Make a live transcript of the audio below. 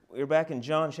We're back in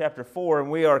John chapter 4,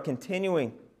 and we are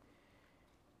continuing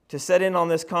to set in on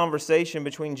this conversation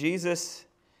between Jesus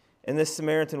and this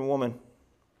Samaritan woman.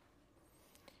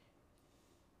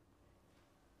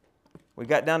 We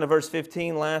got down to verse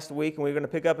 15 last week, and we're going to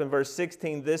pick up in verse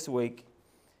 16 this week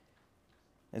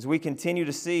as we continue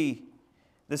to see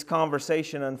this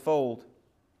conversation unfold.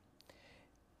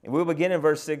 And we'll begin in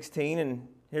verse 16, and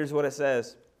here's what it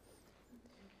says.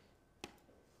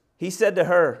 He said to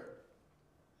her,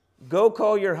 "Go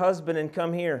call your husband and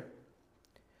come here."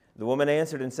 The woman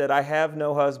answered and said, "I have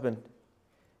no husband."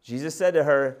 Jesus said to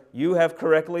her, "You have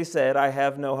correctly said, 'I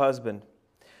have no husband.'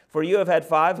 For you have had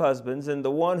 5 husbands, and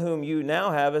the one whom you now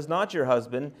have is not your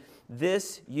husband.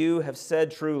 This you have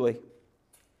said truly."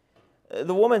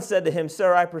 The woman said to him,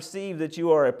 "Sir, I perceive that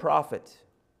you are a prophet.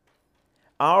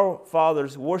 Our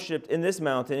fathers worshipped in this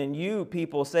mountain, and you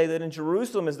people say that in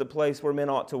Jerusalem is the place where men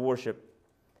ought to worship."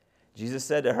 Jesus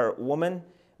said to her, "Woman,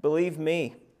 believe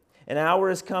me, an hour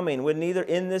is coming when neither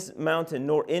in this mountain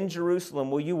nor in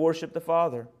Jerusalem will you worship the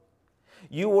Father.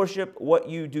 You worship what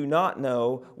you do not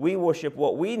know. We worship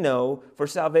what we know, for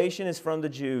salvation is from the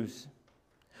Jews.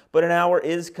 But an hour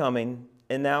is coming,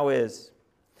 and now is,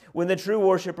 when the true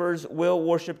worshipers will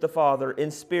worship the Father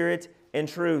in spirit and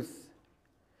truth.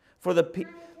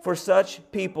 For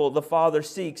such people the Father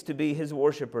seeks to be His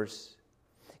worshipers.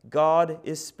 God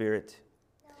is spirit,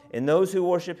 and those who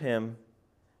worship Him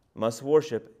must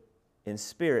worship in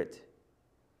spirit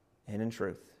and in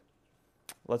truth."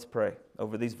 Let's pray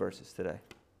over these verses today.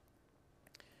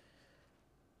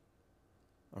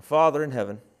 Our Father in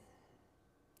heaven,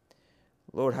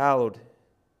 Lord, hallowed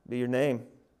be your name.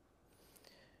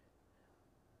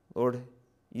 Lord,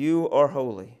 you are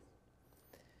holy.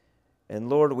 And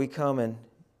Lord, we come and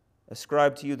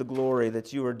ascribe to you the glory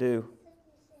that you are due.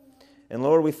 And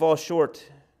Lord, we fall short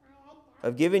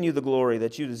of giving you the glory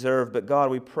that you deserve. But God,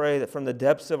 we pray that from the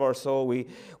depths of our soul,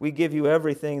 we give you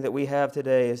everything that we have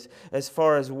today as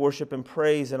far as worship and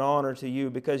praise and honor to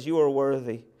you, because you are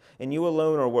worthy and you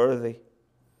alone are worthy.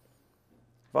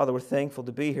 Father, we're thankful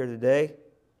to be here today.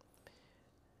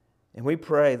 And we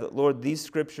pray that, Lord, these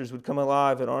scriptures would come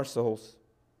alive in our souls,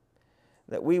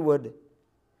 that we would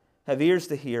have ears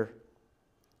to hear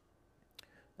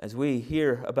as we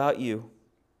hear about you.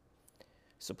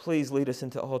 So please lead us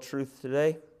into all truth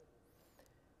today.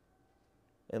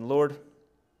 And Lord,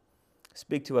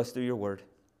 speak to us through your word.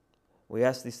 We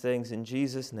ask these things in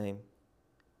Jesus' name.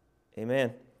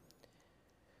 Amen.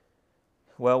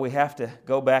 Well, we have to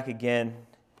go back again,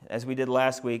 as we did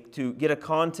last week, to get a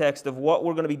context of what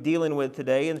we're going to be dealing with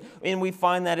today. And we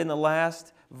find that in the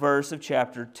last verse of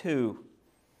chapter 2.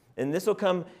 And this will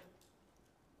come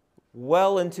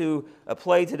well into a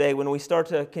play today when we start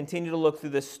to continue to look through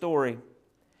this story.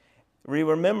 We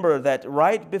remember that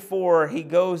right before he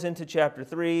goes into chapter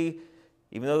 3,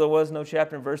 even though there was no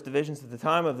chapter and verse divisions at the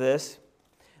time of this,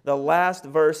 the last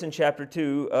verse in chapter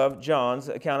 2 of John's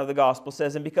account of the gospel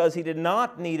says, "And because he did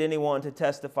not need anyone to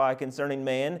testify concerning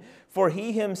man, for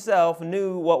he himself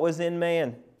knew what was in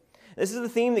man." This is the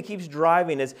theme that keeps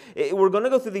driving us. We're going to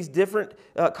go through these different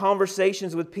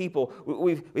conversations with people.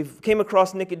 We've came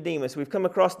across Nicodemus. We've come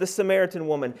across the Samaritan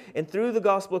woman. And through the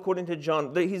gospel according to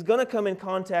John, he's going to come in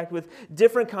contact with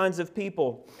different kinds of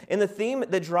people. And the theme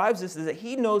that drives us is that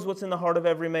he knows what's in the heart of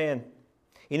every man.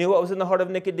 He knew what was in the heart of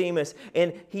Nicodemus,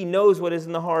 and he knows what is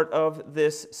in the heart of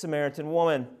this Samaritan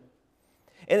woman.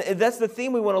 And that's the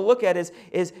theme we want to look at is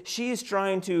she is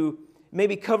trying to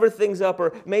maybe cover things up,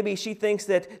 or maybe she thinks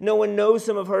that no one knows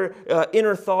some of her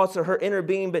inner thoughts or her inner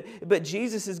being, but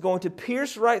Jesus is going to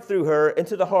pierce right through her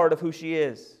into the heart of who she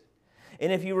is.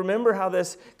 And if you remember how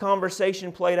this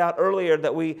conversation played out earlier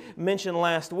that we mentioned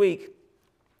last week,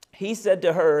 he said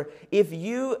to her, "If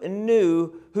you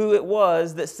knew who it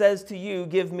was that says to you,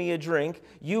 'Give me a drink,'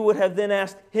 you would have then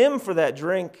asked him for that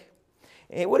drink."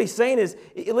 And what he's saying is,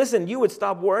 listen, you would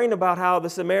stop worrying about how the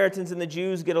Samaritans and the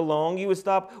Jews get along. You would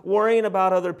stop worrying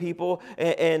about other people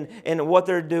and what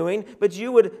they're doing. But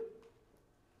you would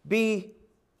be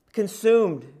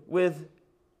consumed with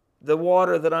the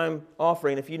water that I'm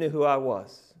offering if you knew who I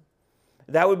was.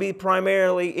 That would be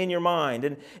primarily in your mind.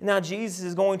 And now Jesus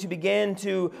is going to begin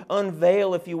to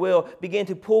unveil, if you will, begin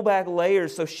to pull back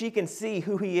layers so she can see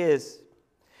who he is.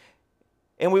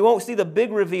 And we won't see the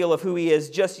big reveal of who he is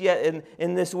just yet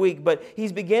in this week, but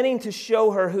he's beginning to show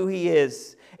her who he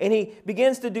is. And he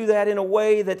begins to do that in a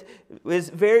way that is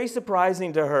very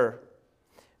surprising to her,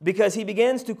 because he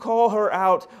begins to call her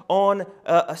out on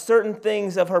certain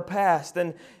things of her past,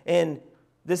 and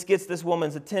this gets this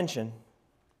woman's attention.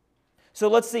 So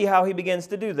let's see how he begins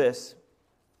to do this.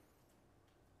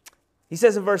 He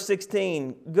says in verse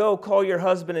 16, "Go, call your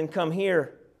husband and come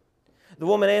here." The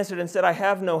woman answered and said, I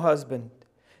have no husband.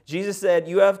 Jesus said,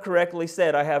 you have correctly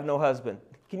said, I have no husband.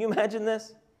 Can you imagine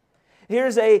this?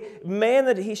 Here's a man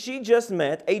that she just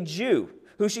met, a Jew,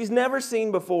 who she's never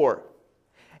seen before.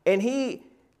 And he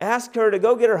asked her to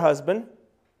go get her husband.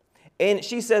 And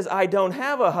she says, I don't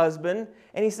have a husband.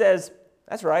 And he says,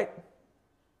 that's right.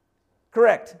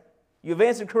 Correct. You've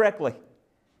answered correctly.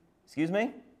 Excuse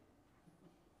me?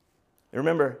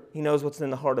 Remember, he knows what's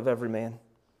in the heart of every man.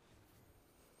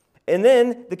 And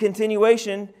then the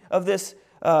continuation of this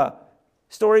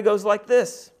story goes like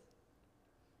this.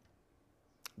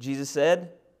 Jesus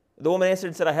said, the woman answered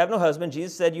and said, I have no husband.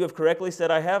 Jesus said, you have correctly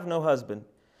said, I have no husband.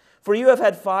 For you have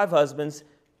had 5 husbands,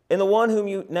 and the one whom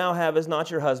you now have is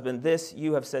not your husband. This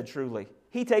you have said truly.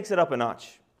 He takes it up a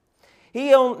notch.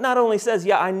 He not only says,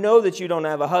 yeah, I know that you don't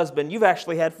have a husband, you've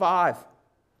actually had 5.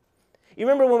 You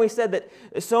remember when we said that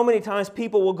so many times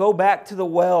people will go back to the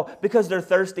well because they're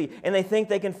thirsty and they think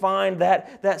they can find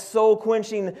that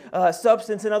soul-quenching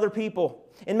substance in other people.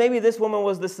 And maybe this woman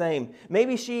was the same.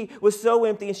 Maybe she was so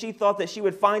empty and she thought that she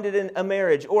would find it in a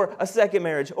marriage or a second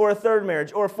marriage or a third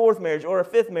marriage or a fourth marriage or a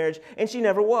fifth marriage, and she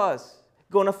never was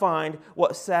going to find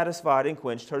what satisfied and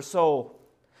quenched her soul.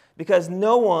 Because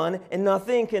no one and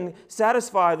nothing can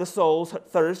satisfy the soul's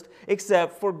thirst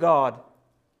except for God.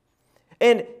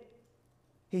 And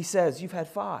he says, you've had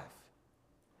 5.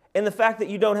 And the fact that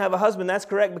you don't have a husband, that's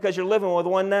correct because you're living with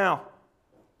one now.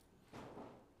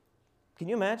 Can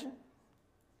you imagine?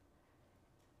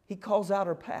 He calls out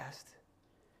her past.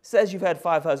 Says you've had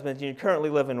 5 husbands and you're currently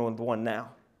living with one now.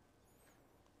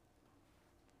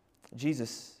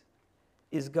 Jesus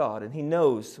is God and He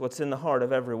knows what's in the heart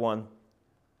of everyone.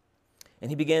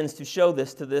 And He begins to show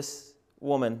this to this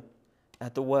woman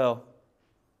at the well.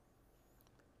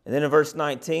 And then in verse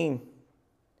 19,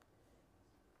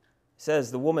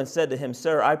 says, the woman said to him,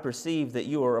 Sir, I perceive that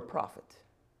you are a prophet.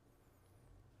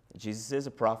 Jesus is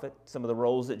a prophet. Some of the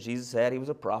roles that Jesus had, He was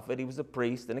a prophet, He was a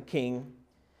priest and a king.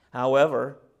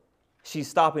 However, she's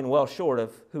stopping well short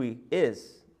of who He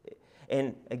is.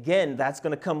 And again, that's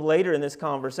going to come later in this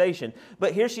conversation.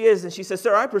 But here she is, and she says,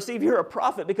 Sir, I perceive you're a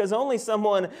prophet, because only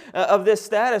someone of this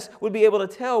status would be able to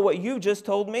tell what you just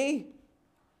told me.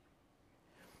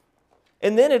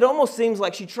 And then it almost seems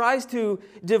like she tries to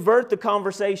divert the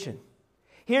conversation.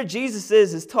 Here Jesus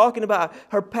is talking about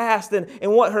her past and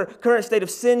what her current state of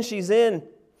sin she's in.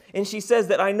 And she says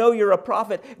that I know you're a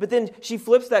prophet. But then she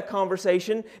flips that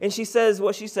conversation and she says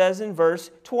what she says in verse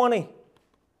 20.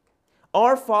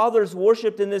 Our fathers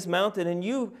worshipped in this mountain, and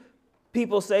you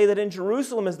people say that in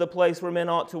Jerusalem is the place where men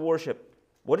ought to worship.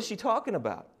 What is she talking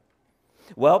about?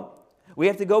 Well, we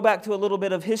have to go back to a little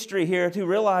bit of history here to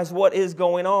realize what is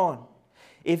going on.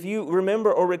 If you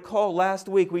remember or recall, last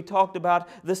week we talked about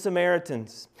the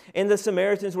Samaritans. And the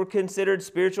Samaritans were considered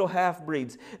spiritual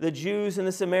half-breeds. The Jews and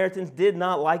the Samaritans did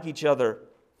not like each other.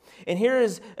 And here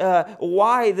is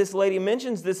why this lady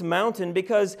mentions this mountain,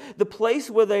 because the place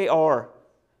where they are,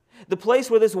 the place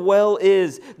where this well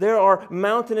is, there are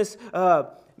mountains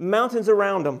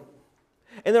around them.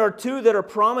 And there are 2 that are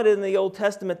prominent in the Old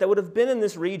Testament that would have been in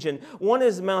this region. One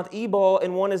is Mount Ebal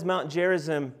and one is Mount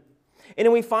Gerizim. And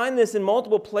we find this in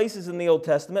multiple places in the Old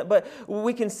Testament, but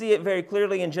we can see it very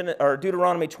clearly in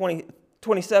Deuteronomy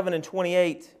 27 and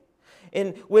 28.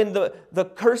 And when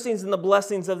the cursings and the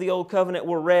blessings of the Old Covenant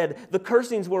were read, the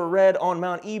cursings were read on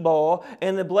Mount Ebal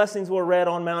and the blessings were read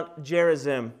on Mount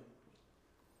Gerizim.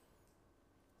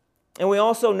 And we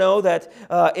also know that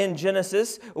in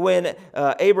Genesis, when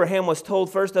Abraham was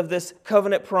told first of this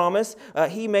covenant promise,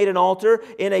 he made an altar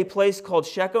in a place called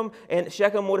Shechem, and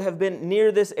Shechem would have been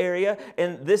near this area,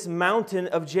 and this mountain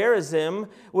of Gerizim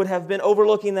would have been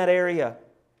overlooking that area.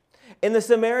 And the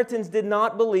Samaritans did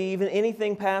not believe in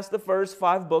anything past the first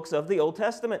 5 books of the Old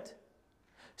Testament.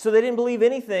 So they didn't believe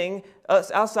anything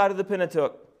outside of the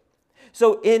Pentateuch.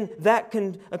 So in that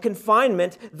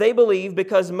confinement, they believed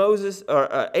because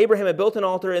Abraham had built an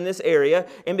altar in this area,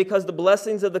 and because the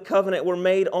blessings of the covenant were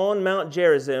made on Mount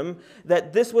Gerizim,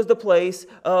 that this was the place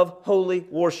of holy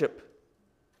worship.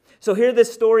 So here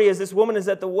this story is, this woman is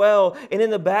at the well, and in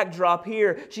the backdrop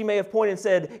here, she may have pointed and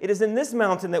said, it is in this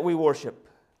mountain that we worship.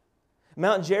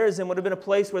 Mount Gerizim would have been a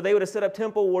place where they would have set up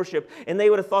temple worship, and they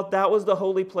would have thought that was the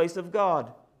holy place of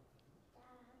God.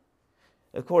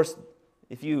 Of course,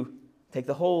 if you take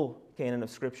the whole canon of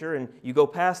Scripture and you go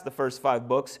past the first 5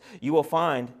 books, you will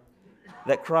find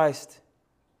that Christ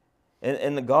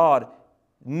and the God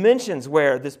mentions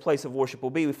where this place of worship will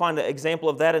be. We find an example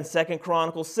of that in 2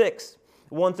 Chronicles 6,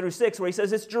 1 through 6, where he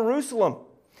says it's Jerusalem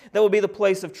that will be the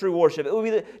place of true worship. It will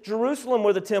be Jerusalem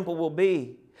where the temple will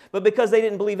be. But because they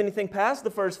didn't believe anything past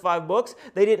the first 5 books,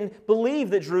 they didn't believe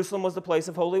that Jerusalem was the place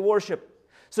of holy worship.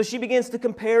 So she begins to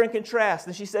compare and contrast.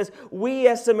 And she says, we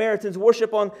as Samaritans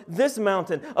worship on this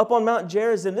mountain, up on Mount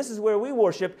Gerizim. This is where we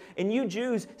worship. And you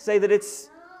Jews say that it's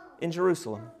in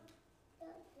Jerusalem.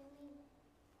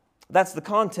 That's the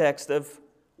context of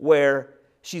where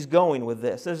she's going with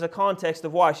this. There's a context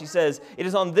of why she says, it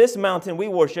is on this mountain we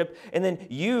worship. And then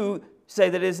you say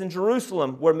that it is in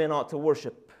Jerusalem where men ought to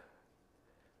worship.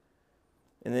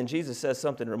 And then Jesus says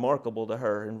something remarkable to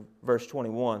her in verse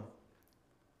 21.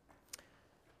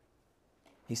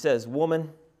 He says, woman,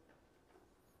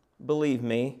 believe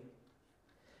me,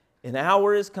 an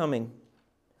hour is coming,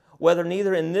 whether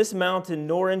neither in this mountain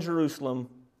nor in Jerusalem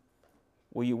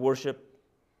will you worship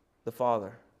the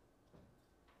Father.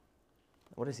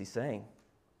 What is he saying?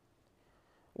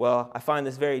 Well, I find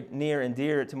this very near and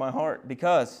dear to my heart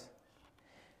because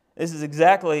this is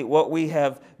exactly what we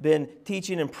have been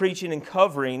teaching and preaching and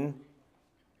covering,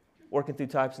 working through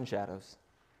types and shadows.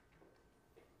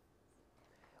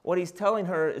 What he's telling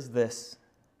her is this.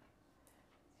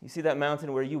 You see that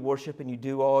mountain where you worship and you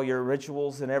do all your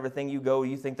rituals and everything, you go,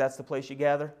 you think that's the place you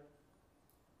gather?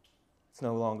 It's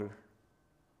no longer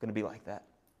going to be like that.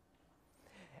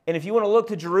 And if you want to look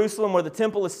to Jerusalem where the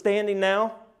temple is standing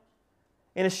now,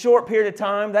 in a short period of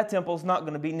time, that temple is not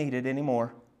going to be needed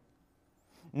anymore.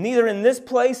 Neither in this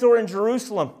place or in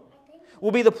Jerusalem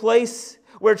will be the place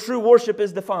where true worship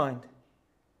is defined.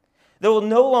 There will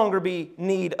no longer be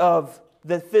need of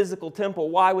the physical temple.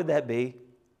 Why would that be?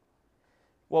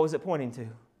 What was it pointing to?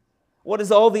 What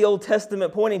is all the Old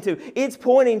Testament pointing to? It's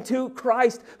pointing to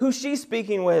Christ, who she's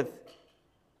speaking with.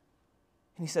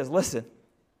 And he says, listen,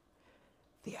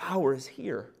 the hour is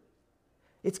here.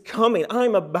 It's coming.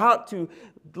 I'm about to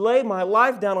lay my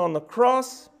life down on the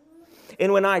cross.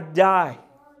 And when I die,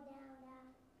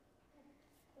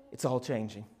 it's all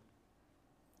changing.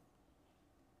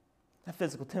 That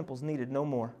physical temple's needed no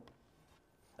more.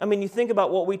 I mean, you think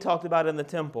about what we talked about in the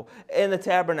temple, in the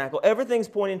tabernacle. Everything's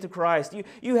pointing to Christ.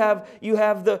 You have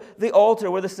the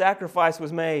altar where the sacrifice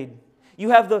was made. You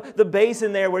have the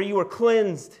basin there where you were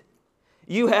cleansed.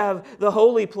 You have the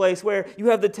holy place where you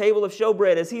have the table of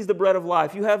showbread as He's the bread of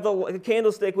life. You have the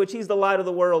candlestick, which He's the light of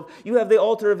the world. You have the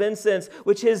altar of incense,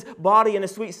 which His body in a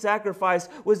sweet sacrifice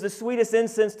was the sweetest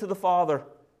incense to the Father.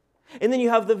 And then you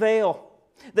have the veil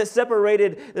that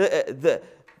separated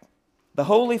the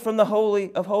holy from the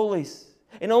holy of holies.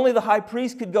 And only the high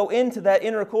priest could go into that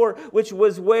inner court, which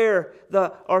was where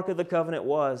the Ark of the Covenant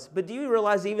was. But do you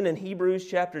realize even in Hebrews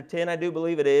chapter 10, I do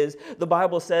believe it is, the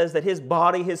Bible says that His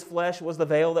body, His flesh, was the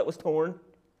veil that was torn?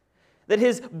 That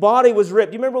His body was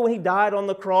ripped. You remember when He died on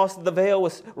the cross, the veil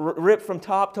was ripped from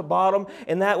top to bottom,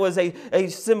 and that was a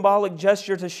symbolic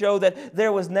gesture to show that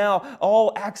there was now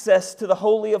all access to the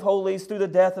Holy of Holies through the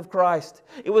death of Christ.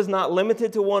 It was not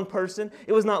limited to one person.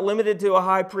 It was not limited to a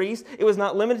high priest. It was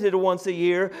not limited to once a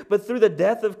year, but through the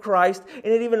death of Christ.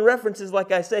 And it even references,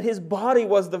 like I said, His body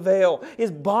was the veil.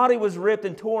 His body was ripped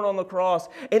and torn on the cross.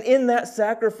 And in that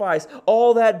sacrifice,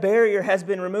 all that barrier has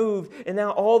been removed, and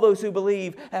now all those who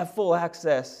believe have full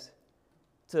access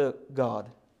to God.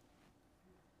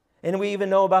 And we even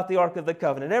know about the Ark of the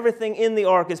Covenant. Everything in the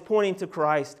Ark is pointing to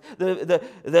Christ.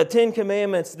 The Ten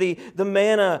Commandments, the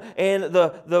manna, and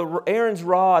the Aaron's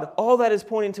rod, all that is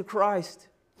pointing to Christ.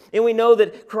 And we know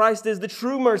that Christ is the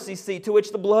true mercy seat to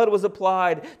which the blood was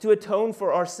applied to atone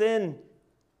for our sin.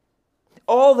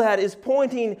 All that is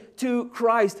pointing to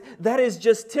Christ. That is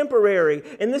just temporary.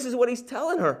 And this is what He's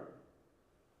telling her.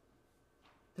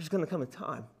 There's going to come a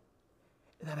time.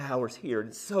 That hour's here.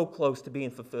 It's so close to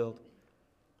being fulfilled.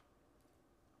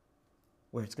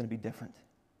 Where it's going to be different.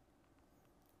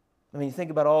 I mean, you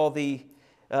think about all the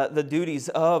duties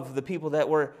of the people that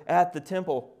were at the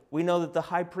temple. We know that the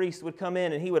high priest would come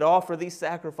in and he would offer these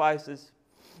sacrifices.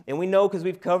 And we know, because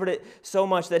we've covered it so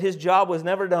much, that his job was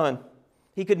never done.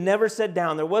 He could never sit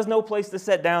down. There was no place to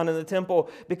sit down in the temple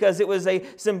because it was a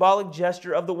symbolic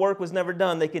gesture of the work was never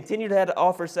done. They continued to have to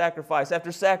offer sacrifice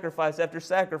after sacrifice after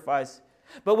sacrifice.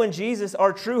 But when Jesus,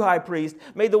 our true high priest,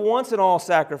 made the once and all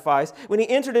sacrifice, when He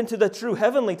entered into the true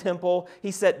heavenly temple,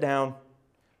 He sat down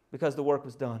because the work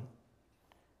was done.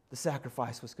 The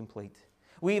sacrifice was complete.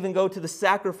 We even go to the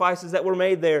sacrifices that were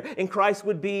made there, and Christ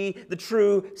would be the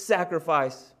true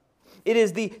sacrifice. It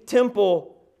is the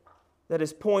temple that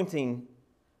is pointing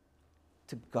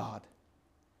to God.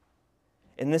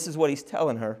 And this is what He's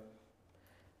telling her.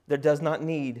 There does not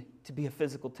need to be a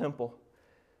physical temple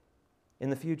in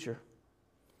the future.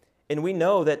 And we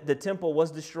know that the temple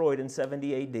was destroyed in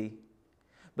 70 AD.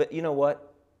 But you know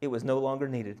what? It was no longer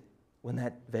needed when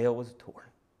that veil was torn.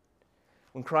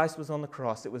 When Christ was on the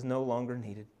cross, it was no longer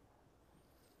needed.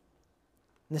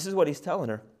 And this is what he's telling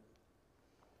her.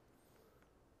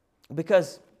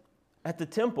 Because at the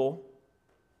temple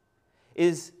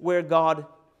is where God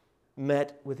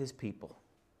met with his people.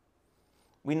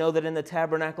 We know that in the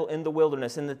tabernacle in the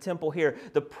wilderness, in the temple here,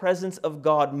 the presence of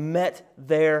God met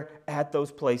there at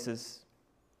those places.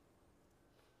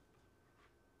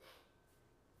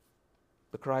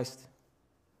 But Christ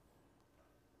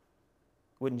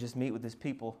wouldn't just meet with his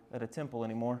people at a temple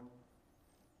anymore.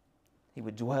 He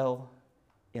would dwell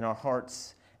in our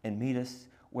hearts and meet us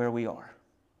where we are.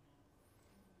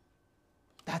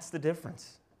 That's the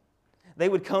difference. They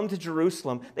would come to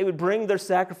Jerusalem. They would bring their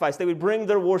sacrifice. They would bring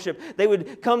their worship. They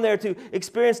would come there to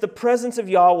experience the presence of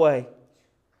Yahweh.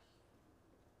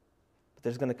 But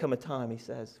there's going to come a time, he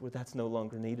says, where that's no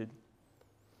longer needed.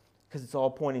 Because it's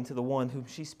all pointing to the one whom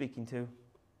she's speaking to.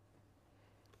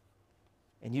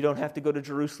 And you don't have to go to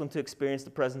Jerusalem to experience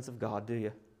the presence of God, do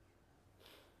you?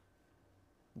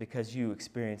 Because you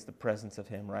experience the presence of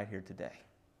him right here today.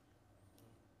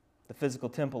 The physical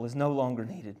temple is no longer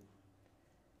needed.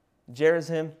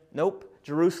 Gerizim, nope.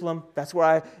 Jerusalem, that's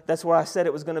where I said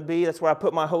it was going to be. That's where I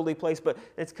put my holy place, but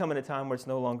it's coming a time where it's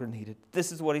no longer needed.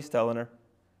 This is what he's telling her.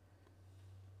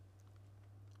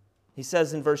 He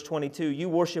says in verse 22, you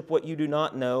worship what you do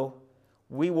not know.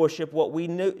 We worship what we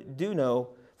do know,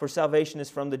 for salvation is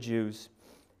from the Jews.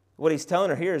 What he's telling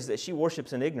her here is that she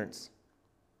worships in ignorance.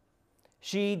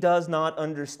 She does not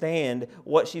understand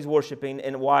what she's worshiping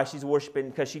and why she's worshiping,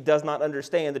 because she does not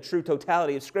understand the true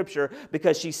totality of Scripture,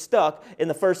 because she's stuck in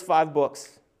the first 5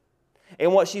 books.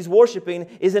 And what she's worshiping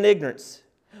is in ignorance.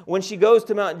 When she goes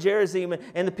to Mount Gerizim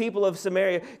and the people of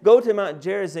Samaria go to Mount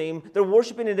Gerizim, they're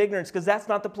worshiping in ignorance because that's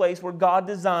not the place where God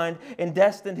designed and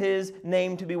destined his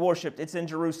name to be worshipped. It's in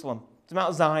Jerusalem. It's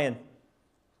Mount Zion.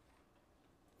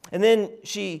 And then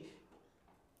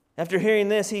after hearing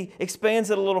this, he expands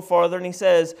it a little farther and he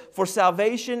says, for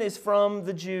salvation is from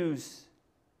the Jews.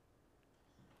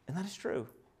 And that is true.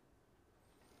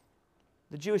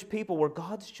 The Jewish people were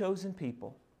God's chosen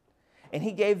people. And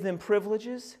he gave them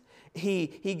privileges.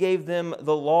 He gave them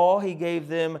the law. He gave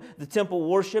them the temple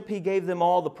worship. He gave them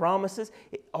all the promises.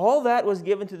 All that was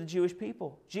given to the Jewish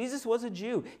people. Jesus was a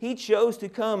Jew. He chose to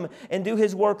come and do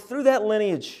his work through that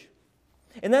lineage.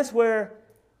 And that's where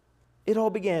it all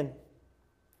began.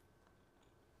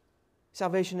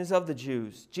 Salvation is of the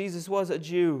Jews. Jesus was a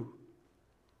Jew.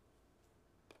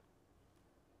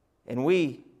 And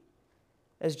we,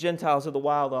 as Gentiles, are the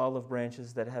wild olive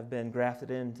branches that have been grafted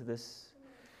into this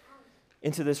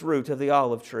root of the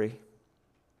olive tree.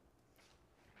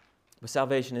 But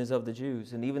salvation is of the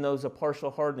Jews. And even though there's a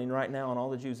partial hardening right now on all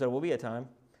the Jews, there will be a time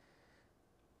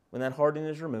when that hardening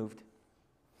is removed.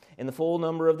 And the full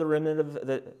number of the remnant of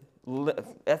the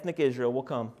ethnic Israel will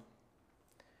come.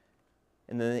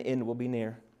 And then the end will be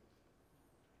near.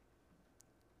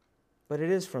 But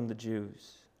it is from the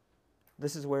Jews.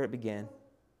 This is where it began.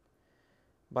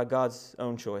 By God's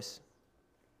own choice.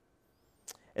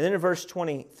 And then in verse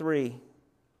 23,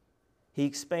 he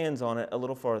expands on it a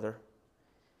little further.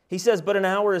 He says, but an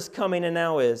hour is coming, and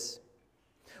now is,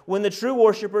 when the true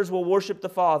worshipers will worship the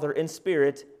Father in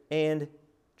spirit and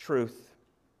truth.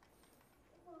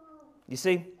 You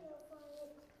see,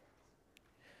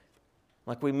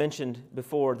 like we mentioned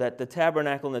before, that the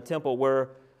tabernacle and the temple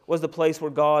was the place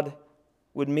where God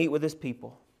would meet with his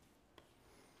people.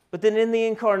 But then in the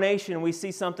incarnation, we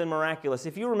see something miraculous.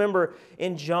 If you remember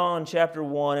in John chapter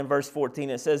 1 and verse 14,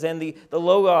 it says, and the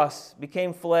Logos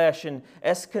became flesh, and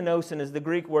eskenosin is the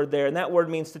Greek word there, and that word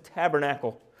means to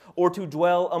tabernacle or to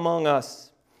dwell among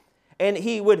us. And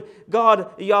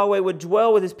God, Yahweh, would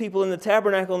dwell with his people in the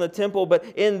tabernacle and the temple, but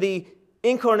in the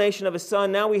incarnation of his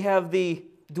Son, now we have the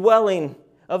dwelling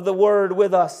of the Word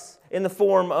with us in the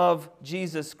form of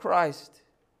Jesus Christ.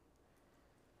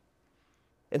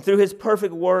 And through his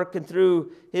perfect work and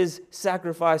through his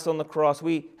sacrifice on the cross,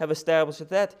 we have established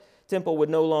that temple would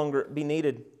no longer be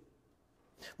needed.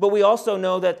 But we also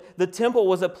know that the temple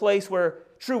was a place where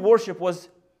true worship was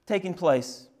taking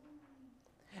place.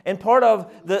 And part of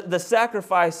the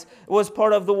sacrifice was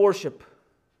part of the worship.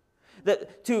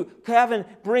 That to have and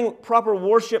bring proper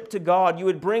worship to God, you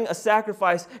would bring a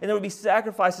sacrifice, and there would be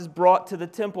sacrifices brought to the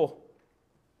temple.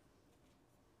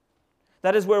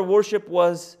 That is where worship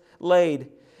was laid.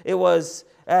 It was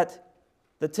at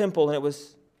the temple, and it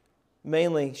was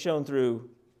mainly shown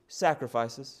through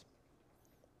sacrifices.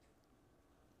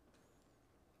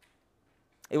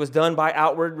 It was done by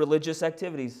outward religious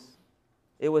activities.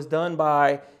 It was done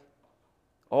by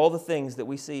all the things that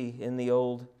we see in the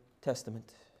Old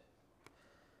Testament.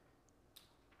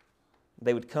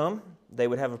 They would come, they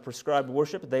would have a prescribed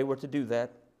worship, they were to do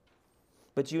that.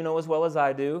 But you know as well as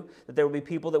I do that there would be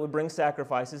people that would bring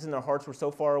sacrifices and their hearts were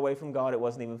so far away from God it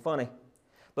wasn't even funny.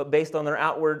 But based on their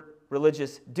outward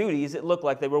religious duties, it looked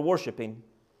like they were worshiping.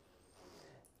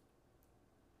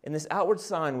 And this outward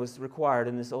sign was required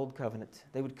in this old covenant.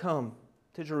 They would come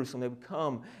to Jerusalem, they would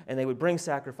come and they would bring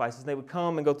sacrifices, and they would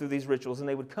come and go through these rituals, and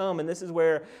they would come, and this is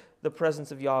where the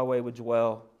presence of Yahweh would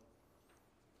dwell.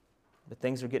 But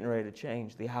things are getting ready to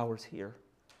change. The hour's here.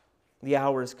 The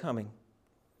hour is coming.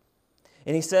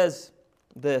 And he says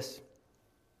this: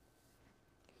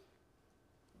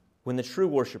 when the true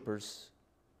worshipers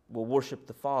will worship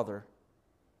the Father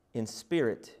in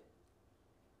spirit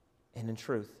and in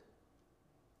truth.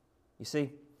 You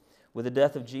see, with the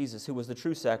death of Jesus, who was the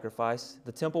true sacrifice,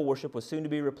 the temple worship was soon to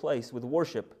be replaced with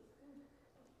worship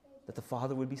that the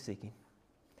Father would be seeking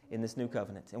in this new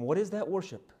covenant. And what is that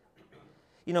worship?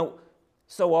 You know,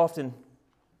 so often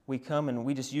we come and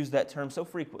we just use that term so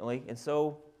frequently and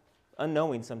so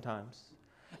unknowing sometimes.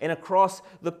 And across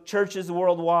the churches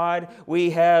worldwide,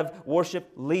 we have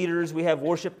worship leaders, we have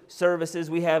worship services,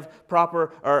 we have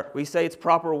we say it's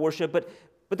proper worship, but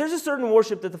there's a certain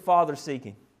worship that the Father's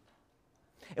seeking.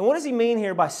 And what does he mean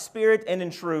here by spirit and in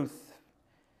truth?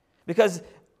 Because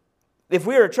if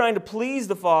we are trying to please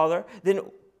the Father, then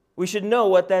we should know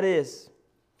what that is.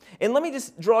 And let me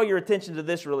just draw your attention to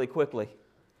this really quickly.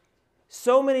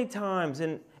 So many times,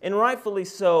 and rightfully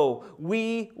so,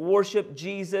 we worship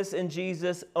Jesus and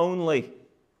Jesus only.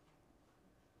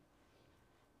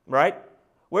 Right?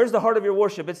 Where's the heart of your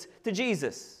worship? It's to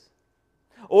Jesus.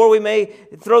 Or we may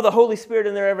throw the Holy Spirit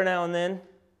in there every now and then.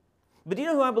 But do you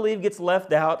know who I believe gets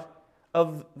left out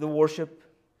of the worship?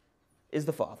 Is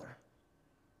the Father.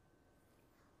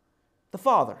 The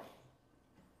Father.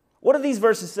 What do these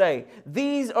verses say?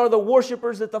 These are the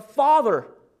worshipers that the Father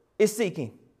is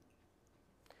seeking.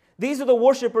 These are the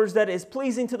worshipers that is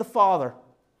pleasing to the Father.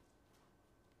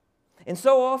 And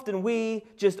so often we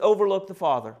just overlook the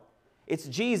Father. It's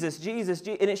Jesus, Jesus,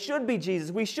 and it should be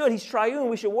Jesus. He's triune.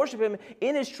 We should worship Him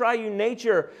in His triune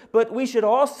nature. But we should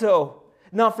also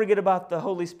not forget about the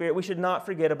Holy Spirit. We should not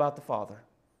forget about the Father.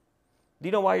 Do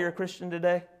you know why you're a Christian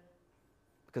today?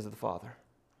 Because of the Father.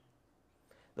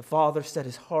 The Father set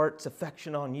His heart's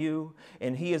affection on you,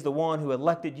 and He is the one who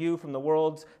elected you from the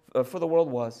world's, for the world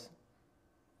was.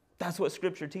 That's what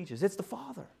Scripture teaches. It's the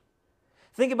Father.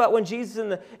 Think about when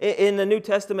Jesus in the New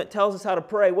Testament tells us how to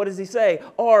pray. What does He say?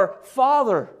 Our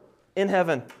Father in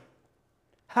heaven,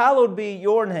 hallowed be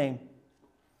your name.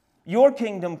 Your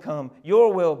kingdom come.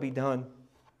 Your will be done.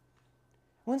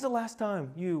 When's the last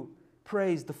time you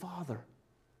praised the Father?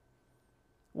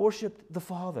 Worshipped the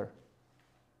Father?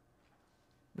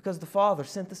 Because the Father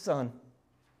sent the Son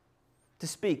to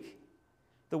speak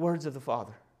the words of the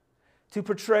Father, to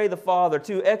portray the Father,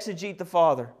 to exegete the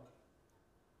Father.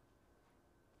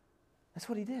 That's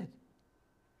what He did.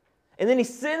 And then He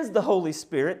sends the Holy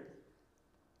Spirit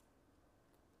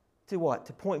to what?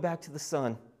 To point back to the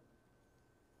Son.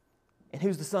 And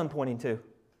who's the Son pointing to?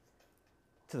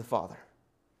 To the Father.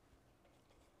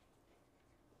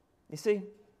 You see,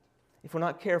 if we're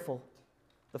not careful,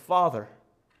 the Father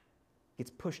gets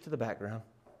pushed to the background.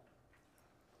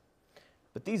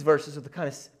 But these verses are the kind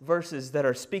of verses that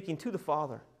are speaking to the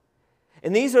Father.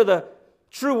 And these are the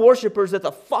true worshipers that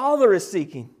the Father is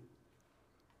seeking.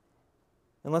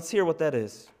 And let's hear what that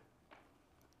is.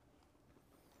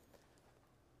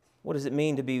 What does it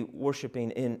mean to be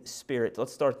worshiping in spirit?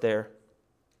 Let's start there.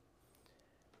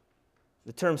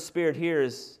 The term spirit here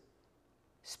is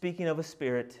speaking of a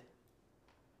spirit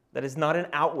that is not an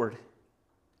outward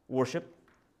worship.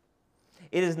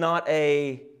 It is not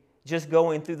a just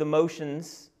going through the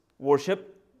motions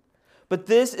worship. But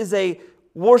this is a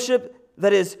worship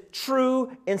that is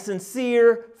true and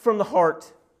sincere from the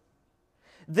heart.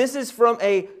 This is from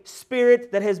a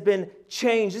spirit that has been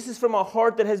changed. This is from a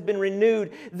heart that has been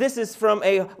renewed. This is from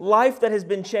a life that has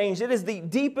been changed. It is the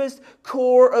deepest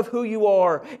core of who you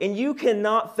are, and you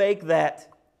cannot fake that.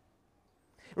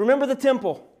 Remember the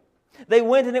temple. They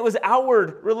went and it was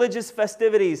outward religious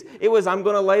festivities. It was, I'm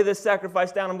going to lay this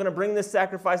sacrifice down. I'm going to bring this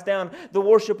sacrifice down. The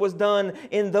worship was done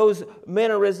in those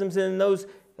mannerisms and in those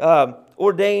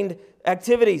ordained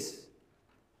activities.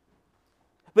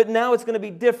 But now it's going to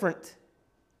be different.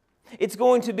 It's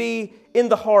going to be in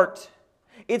the heart.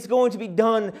 It's going to be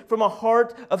done from a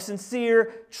heart of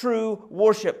sincere, true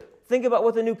worship. Think about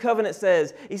what the New Covenant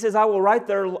says. He says, I will write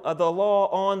the law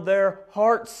on their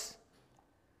hearts.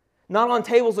 Not on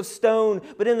tables of stone,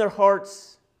 but in their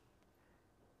hearts.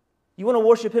 You want to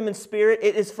worship Him in spirit?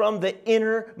 It is from the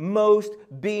innermost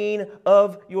being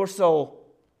of your soul.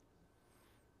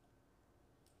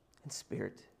 and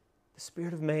spirit. The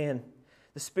spirit of man,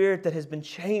 the spirit that has been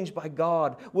changed by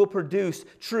God, will produce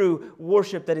true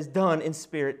worship that is done in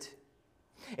spirit.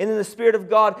 And then the Spirit of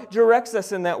God directs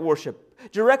us in that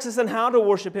worship, directs us on how to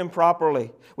worship Him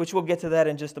properly, which we'll get to that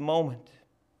in just a moment.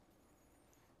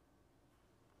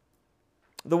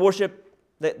 The worship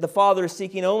that the Father is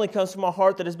seeking only comes from a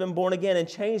heart that has been born again and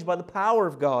changed by the power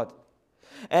of God,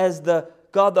 as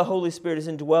God the Holy Spirit is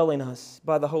indwelling us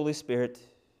by the Holy Spirit.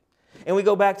 And we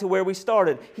go back to where we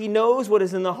started. He knows what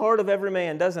is in the heart of every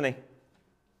man, doesn't He?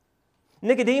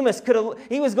 Nicodemus,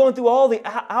 he was going through all the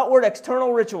outward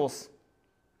external rituals.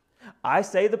 I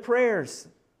say the prayers.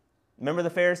 Remember the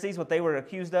Pharisees, what they were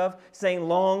accused of? Saying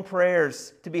long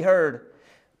prayers to be heard.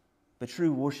 But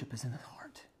true worship is in the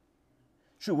heart.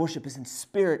 True worship is in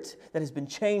spirit that has been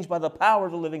changed by the power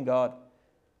of the living God.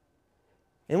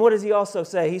 And what does he also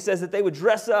say? He says that they would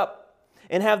dress up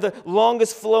and have the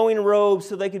longest flowing robes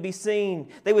so they could be seen.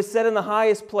 They would sit in the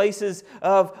highest places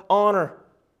of honor.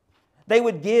 They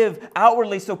would give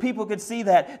outwardly so people could see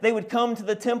that. They would come to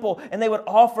the temple and they would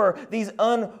offer these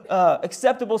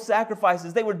unacceptable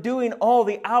sacrifices. They were doing all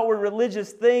the outward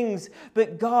religious things,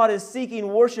 but God is seeking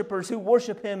worshipers who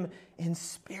worship Him in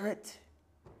spirit.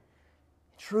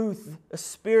 Truth, a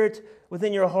spirit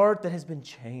within your heart that has been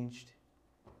changed.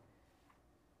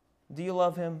 Do you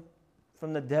love Him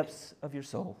from the depths of your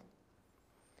soul?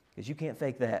 Because you can't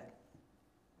fake that.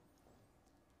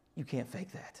 You can't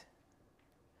fake that.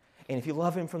 And if you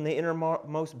love Him from the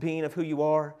innermost being of who you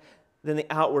are, then the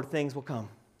outward things will come.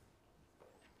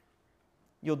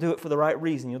 You'll do it for the right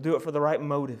reason. You'll do it for the right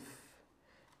motive.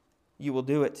 You will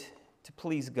do it to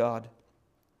please God.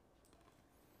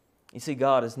 You see,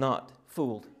 God is not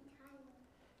fooled.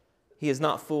 He is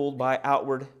not fooled by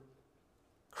outward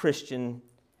Christian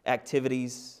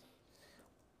activities,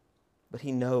 but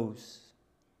He knows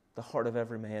the heart of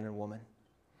every man and woman.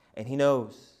 And He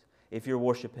knows if you're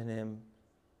worshiping Him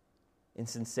in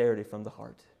sincerity from the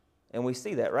heart. And we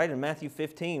see that, right? In Matthew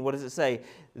 15, what does it say?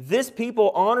 This people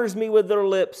honors me with their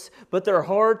lips, but their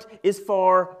heart is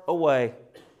far away.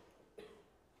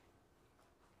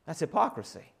 That's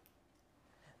hypocrisy.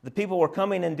 The people were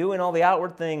coming and doing all the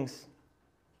outward things,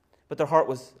 but their heart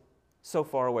was so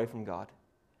far away from God.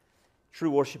 True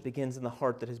worship begins in the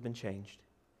heart that has been changed.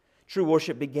 True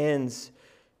worship begins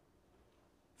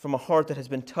from a heart that has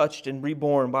been touched and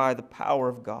reborn by the power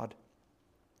of God.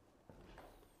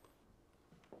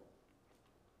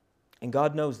 And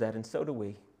God knows that, and so do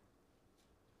we.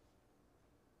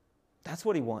 That's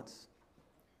what He wants.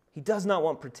 He does not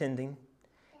want pretending.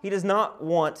 He does not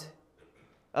want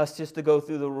us just to go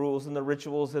through the rules and the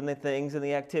rituals and the things and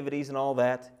the activities and all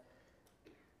that.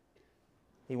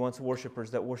 He wants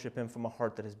worshipers that worship Him from a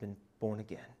heart that has been born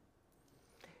again.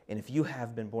 And if you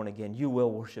have been born again, you will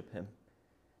worship Him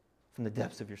from the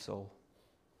depths of your soul.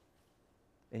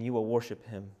 And you will worship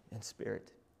Him in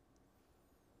spirit.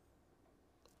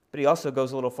 But He also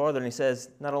goes a little farther and He says,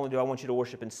 not only do I want you to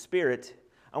worship in spirit,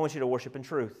 I want you to worship in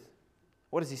truth.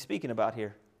 What is He speaking about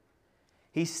here?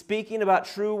 He's speaking about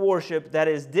true worship that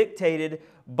is dictated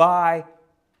by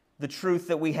the truth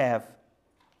that we have.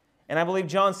 And I believe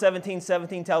John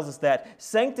 17:17 tells us that.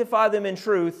 Sanctify them in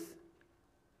truth.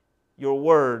 Your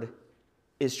word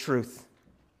is truth.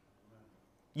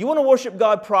 You want to worship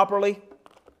God properly?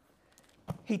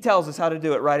 He tells us how to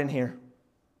do it right in here.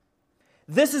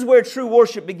 This is where true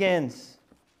worship begins.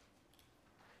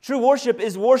 True worship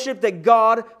is worship that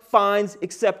God finds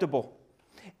acceptable.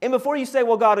 And before you say,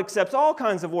 well, God accepts all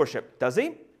kinds of worship, does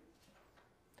He?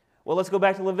 Well, let's go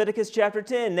back to Leviticus chapter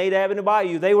 10. Nadab and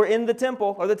Abihu, they were in the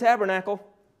temple or the tabernacle.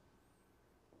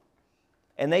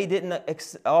 And they didn't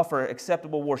offer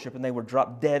acceptable worship, and they were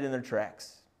dropped dead in their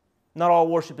tracks. Not all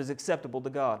worship is acceptable to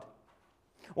God.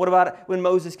 What about when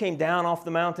Moses came down off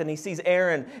the mountain, he sees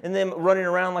Aaron and them running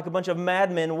around like a bunch of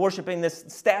madmen worshiping this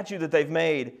statue that they've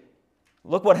made?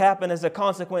 Look what happened as a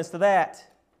consequence to that.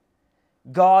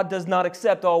 God does not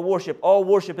accept all worship. All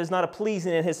worship is not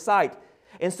pleasing in His sight.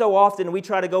 And so often we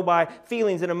try to go by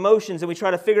feelings and emotions and we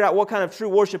try to figure out what kind of true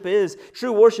worship is.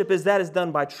 True worship is that is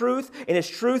done by truth, and His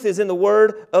truth is in the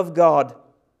Word of God.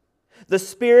 The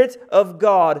Spirit of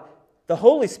God, the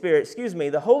Holy Spirit,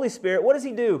 what does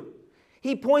He do?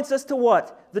 He points us to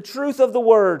what? The truth of the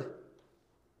Word.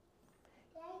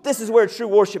 This is where true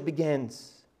worship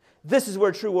begins. This is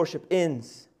where true worship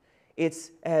ends.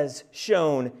 It's as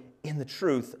shown in the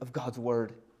truth of God's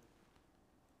Word.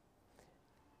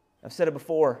 I've said it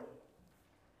before.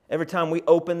 Every time we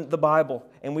open the Bible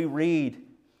and we read,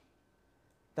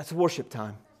 that's worship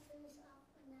time.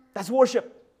 That's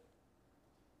worship.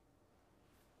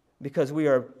 Because we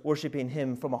are worshiping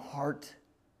Him from a heart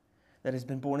that has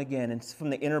been born again, and it's from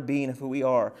the inner being of who we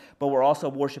are. But we're also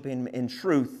worshiping Him in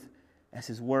truth, as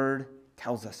His Word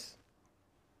tells us.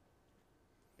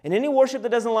 And any worship that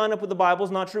doesn't line up with the Bible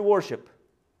is not true worship.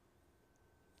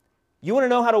 You want to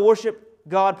know how to worship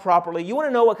God properly? You want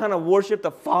to know what kind of worship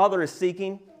the Father is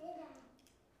seeking?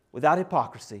 Without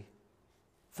hypocrisy,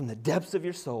 from the depths of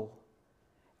your soul,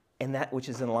 and that which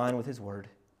is in line with His Word.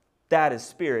 That is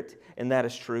spirit, and that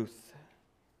is truth.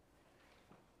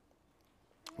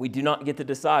 We do not get to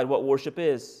decide what worship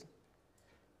is,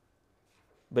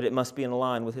 but it must be in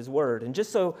line with His Word. And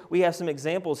just so we have some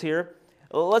examples here,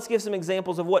 let's give some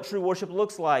examples of what true worship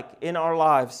looks like in our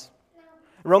lives.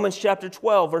 Romans chapter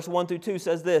 12, verse 1 through 2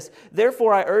 says this,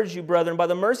 "Therefore I urge you, brethren, by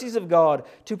the mercies of God,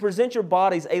 to present your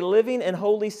bodies a living and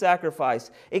holy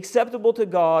sacrifice, acceptable to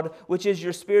God, which is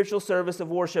your spiritual service of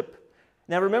worship."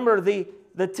 Now remember,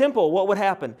 the temple, what would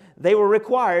happen? They were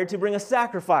required to bring a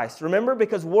sacrifice. Remember?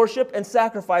 Because worship and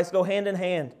sacrifice go hand in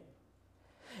hand.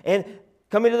 And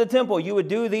coming to the temple, you would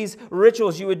do these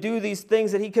rituals, you would do these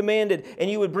things that He commanded, and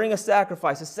you would bring a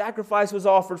sacrifice. A sacrifice was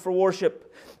offered for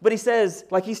worship. But He says,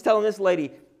 like He's telling this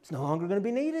lady, it's no longer going to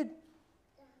be needed.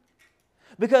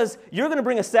 Because you're going to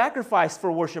bring a sacrifice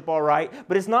for worship, all right,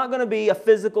 but it's not going to be a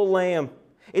physical lamb.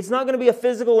 It's not going to be a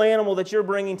physical animal that you're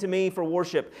bringing to me for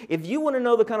worship. If you want to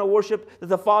know the kind of worship that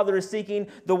the Father is seeking,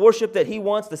 the worship that He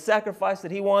wants, the sacrifice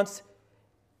that He wants,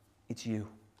 it's you.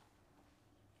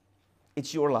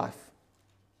 It's your life.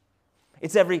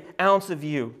 It's every ounce of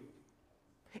you.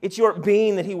 It's your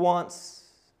being that He wants.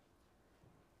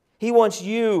 He wants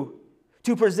you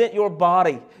to present your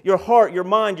body, your heart, your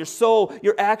mind, your soul,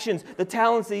 your actions, the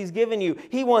talents that He's given you.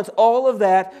 He wants all of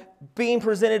that being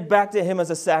presented back to Him as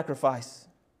a sacrifice.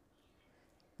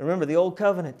 Remember, the Old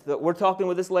Covenant that we're talking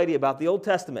with this lady about, the Old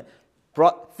Testament,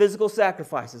 brought physical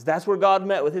sacrifices. That's where God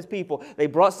met with His people. They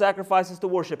brought sacrifices to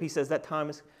worship. He says that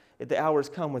the hour has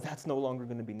come where that's no longer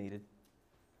going to be needed.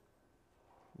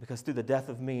 Because through the death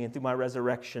of me and through my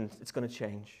resurrection, it's going to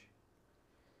change.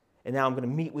 And now I'm going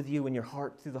to meet with you in your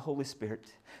heart through the Holy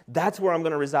Spirit. That's where I'm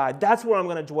going to reside. That's where I'm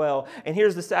going to dwell. And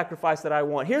here's the sacrifice that I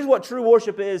want. Here's what true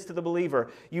worship is to the believer.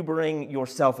 You bring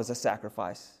yourself as a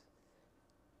sacrifice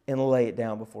and lay it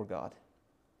down before God.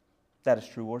 That is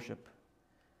true worship.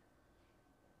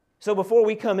 So before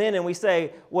we come in and we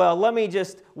say, well, let me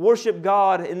just worship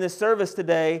God in this service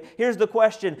today, here's the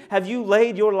question. Have you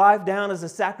laid your life down as a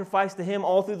sacrifice to Him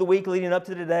all through the week leading up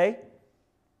to today?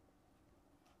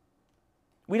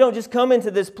 We don't just come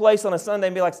into this place on a Sunday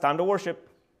and be like, it's time to worship.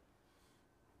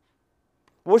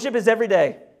 Worship is every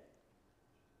day.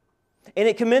 And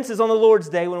it commences on the Lord's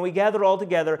Day when we gather all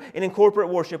together and in corporate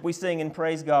worship we sing and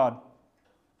praise God.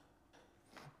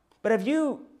 But have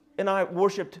you and I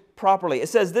worshiped properly? It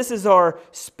says this is our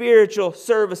spiritual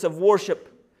service of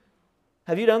worship.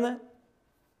 Have you done that?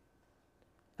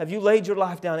 Have you laid your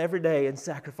life down every day and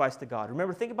sacrificed to God?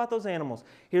 Remember, think about those animals.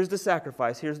 Here's the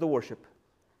sacrifice. Here's the worship.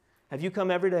 Have you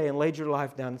come every day and laid your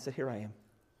life down and said, here I am.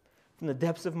 From the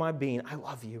depths of my being, I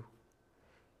love you.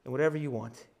 And whatever you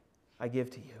want, I give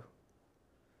to you.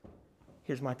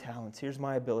 Here's my talents. Here's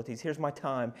my abilities. Here's my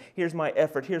time. Here's my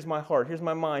effort. Here's my heart. Here's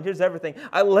my mind. Here's everything.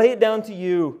 I lay it down to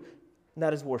you. And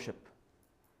that is worship.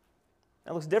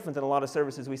 That looks different than a lot of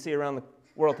services we see around the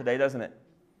world today, doesn't it?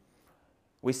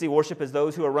 We see worship as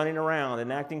those who are running around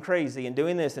and acting crazy and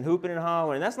doing this and hooping and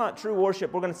hollering. That's not true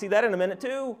worship. We're going to see that in a minute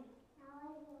too.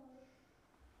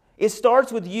 It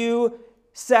starts with you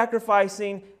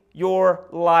sacrificing your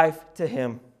life to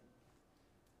Him.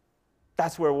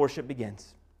 That's where worship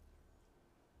begins.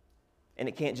 And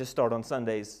it can't just start on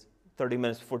Sundays, 30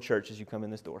 minutes before church as you come in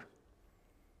this door.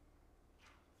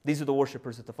 These are the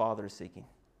worshipers that the Father is seeking.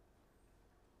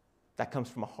 That comes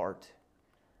from a heart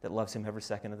that loves Him every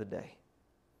second of the day.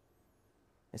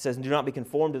 It says, do not be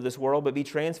conformed to this world, but be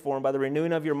transformed by the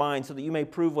renewing of your mind, so that you may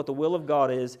prove what the will of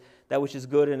God is, that which is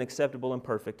good and acceptable and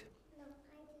perfect.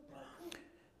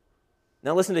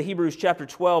 Now listen to Hebrews chapter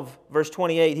 12, verse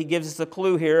 28. He gives us a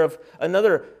clue here of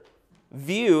another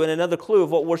view and another clue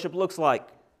of what worship looks like.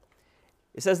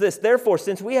 It says this, therefore,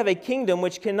 since we have a kingdom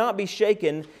which cannot be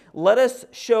shaken, let us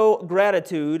show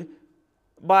gratitude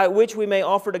by which we may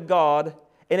offer to God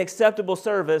an acceptable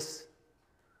service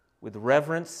with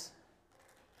reverence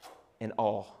and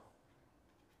awe.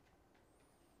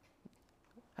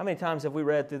 How many times have we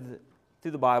read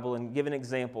through the Bible and given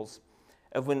examples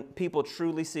of when people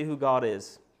truly see who God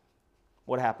is?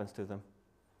 What happens to them?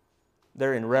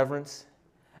 They're in reverence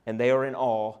and they are in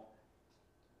awe,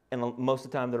 and most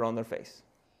of the time they're on their face.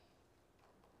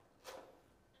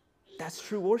 That's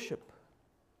true worship.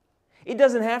 It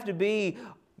doesn't have to be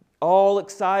all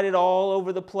excited all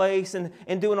over the place and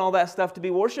doing all that stuff to be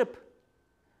worship.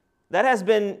 That has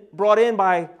been brought in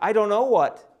by I don't know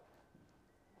what.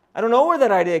 I don't know where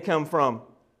that idea come from.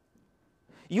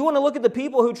 You want to look at the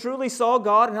people who truly saw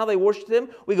God and how they worshiped Him?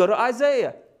 We go to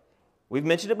Isaiah. We've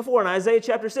mentioned it before in Isaiah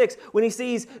chapter 6. When he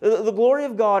sees the glory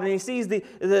of God and he sees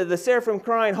the seraphim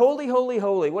crying, holy, holy,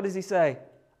 holy, what does he say?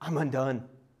 I'm undone.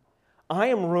 I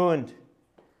am ruined.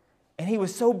 And he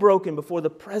was so broken before the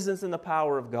presence and the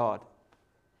power of God.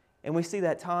 And we see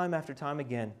that time after time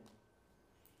again.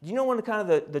 Do you know one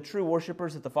of the true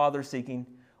worshipers that the Father is seeking?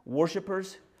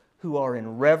 Worshipers who are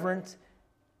in reverence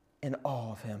and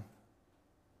awe of Him.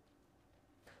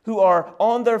 Who are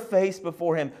on their face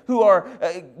before Him, who are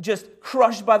just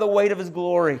crushed by the weight of His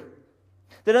glory,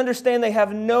 that understand they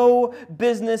have no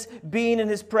business being in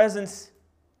His presence,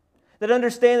 that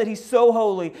understand that He's so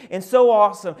holy and so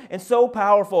awesome and so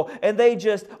powerful, and they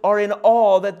just are in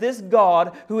awe that this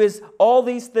God, who is all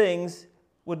these things,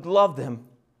 would love them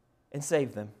and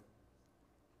save them.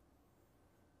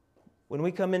 When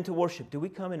we come into worship, do we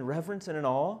come in reverence and in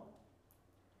awe?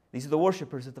 These are the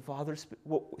worshipers that the Father is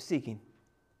seeking.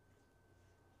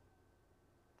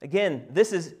 Again,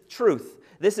 this is truth.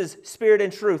 This is spirit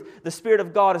and truth. The Spirit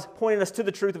of God is pointing us to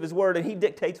the truth of His Word, and He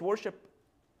dictates worship.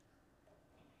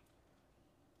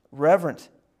 Reverent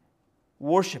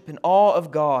worship in awe of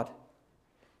God.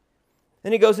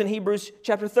 Then he goes in Hebrews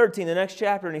chapter 13, the next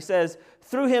chapter, and he says,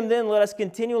 through Him then let us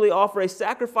continually offer a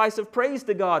sacrifice of praise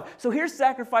to God. So here's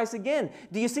sacrifice again.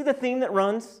 Do you see the theme that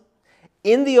runs?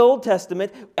 In the Old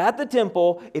Testament, at the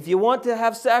temple, if you want to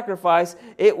have sacrifice,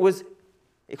 it was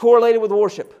correlated with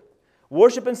worship.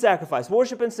 Worship and sacrifice.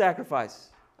 Worship and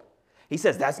sacrifice. He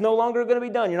says that's no longer going to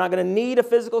be done. You're not going to need a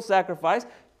physical sacrifice.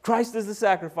 Christ is the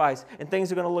sacrifice, and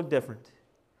things are going to look different.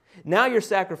 Now your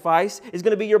sacrifice is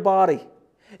going to be your body.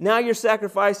 Now your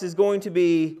sacrifice is going to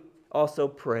be also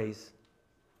praise.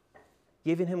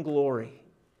 Giving Him glory.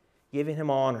 Giving Him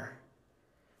honor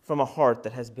from a heart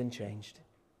that has been changed.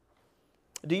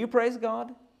 Do you praise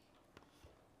God?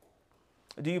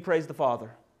 Do you praise the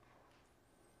Father?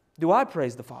 Do I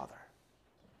praise the Father?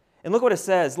 And look what it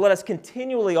says. Let us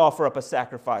continually offer up a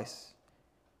sacrifice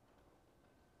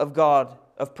of God,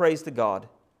 of praise to God.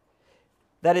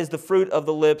 That is the fruit of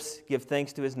the lips. Give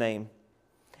thanks to His name.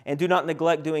 And do not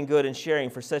neglect doing good and sharing,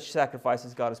 for such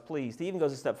sacrifices God is pleased. He even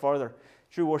goes a step farther.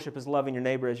 True worship is loving your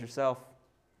neighbor as yourself.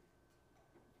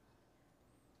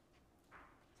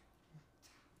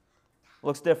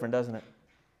 Looks different, doesn't it?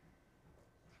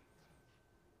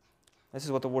 This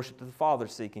is what the worship of the Father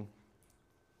is seeking.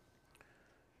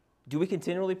 Do we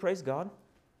continually praise God?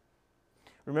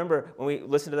 Remember, when we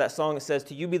listen to that song, it says,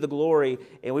 to you be the glory,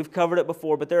 and we've covered it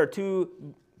before, but there are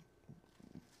two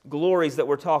glories that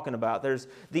we're talking about. There's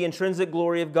the intrinsic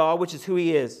glory of God, which is who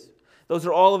He is. Those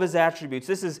are all of His attributes.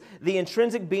 This is the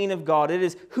intrinsic being of God. It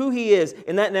is who He is,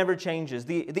 and that never changes.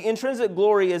 The intrinsic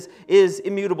glory is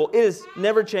immutable. It is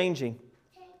never changing.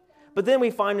 But then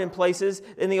we find in places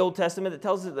in the Old Testament that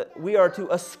tells us that we are to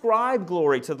ascribe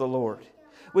glory to the Lord,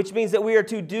 which means that we are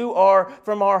to do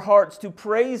from our hearts to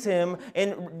praise Him,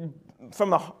 and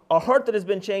from a heart that has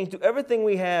been changed, do everything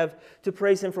we have to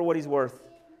praise Him for what He's worth.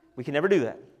 We can never do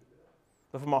that.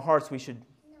 But from our hearts we should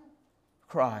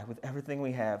cry with everything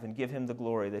we have and give Him the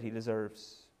glory that He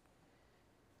deserves.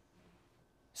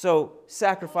 So,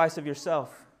 sacrifice of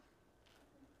yourself,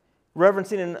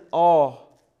 reverencing in awe,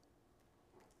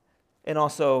 and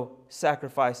also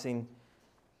sacrificing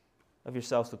of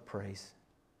yourselves with praise.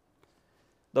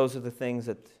 Those are the things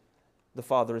that the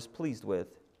Father is pleased with.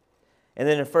 And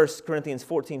then in 1 Corinthians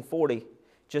 14:40,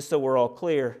 just so we're all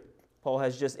clear, Paul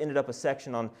has just ended up a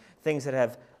section on things that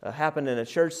have happened in a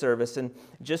church service, and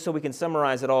just so we can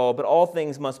summarize it all, but all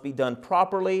things must be done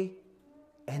properly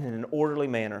and in an orderly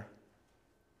manner.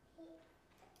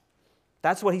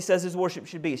 That's what he says his worship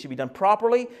should be. It should be done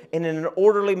properly and in an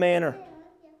orderly manner.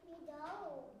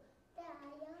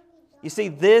 You see,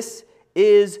 this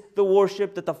is the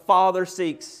worship that the Father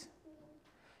seeks.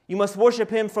 You must worship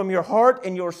Him from your heart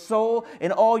and your soul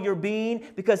and all your being,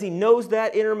 because He knows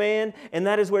that inner man, and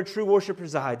that is where true worship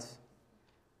resides.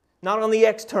 Not on the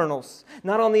externals,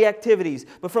 not on the activities,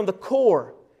 but from the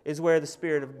core is where the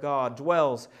Spirit of God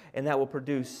dwells, and that will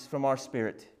produce from our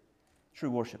spirit true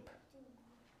worship.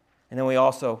 And then we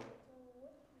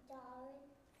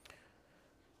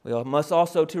must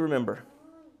also to remember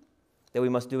that we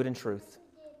must do it in truth.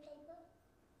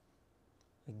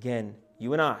 Again,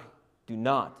 you and I do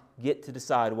not get to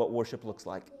decide what worship looks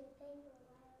like.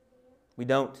 We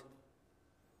don't,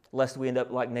 lest we end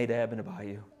up like Nadab and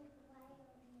Abihu.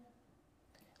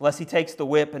 Unless He takes the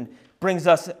whip and brings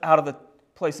us out of the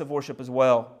place of worship as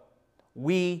well.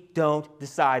 We don't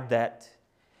decide that.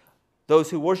 Those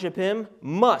who worship Him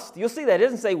must. You'll see that. It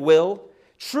doesn't say will.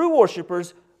 True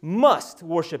worshipers must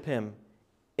worship Him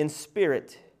in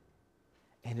spirit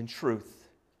and in truth.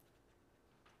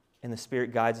 And the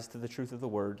Spirit guides us to the truth of the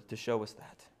Word to show us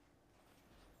that.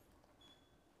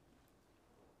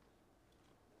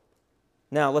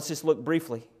 Now, let's just look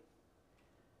briefly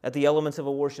at the elements of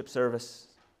a worship service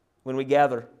when we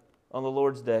gather on the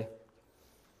Lord's Day.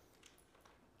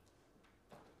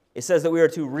 It says that we are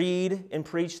to read and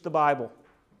preach the Bible.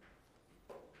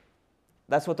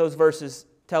 That's what those verses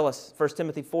tell us. 1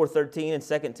 Timothy 4:13 and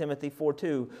 2 Timothy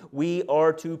 4:2. We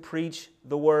are to preach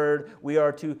the Word. We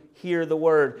are to hear the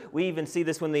Word. We even see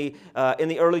this when in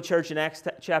the early church in Acts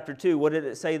chapter 2. What did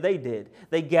it say they did?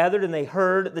 They gathered and they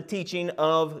heard the teaching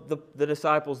of the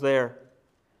disciples there.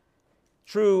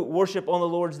 True worship on the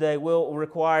Lord's Day will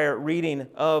require reading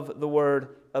of the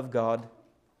Word of God,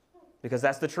 because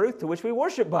that's the truth to which we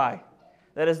worship by.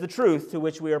 That is the truth to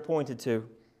which we are pointed to.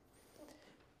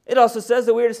 It also says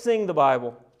that we are to sing the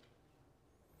Bible.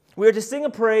 We are to sing a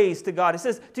praise to God. It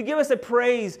says to give us a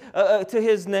praise to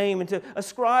His name and to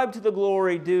ascribe to the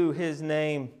glory due His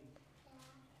name.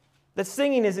 That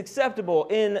singing is acceptable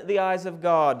in the eyes of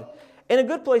God. And a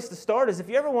good place to start is if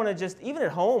you ever want to just, even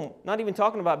at home, not even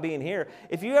talking about being here,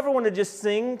 if you ever want to just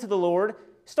sing to the Lord,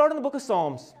 start in the book of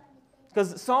Psalms.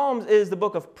 Because Psalms is the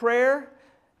book of prayer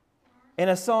and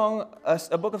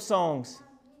a book of songs.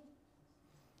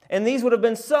 And these would have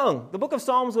been sung. The book of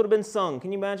Psalms would have been sung.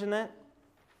 Can you imagine that?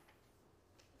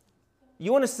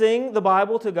 You want to sing the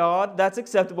Bible to God? That's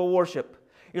acceptable worship.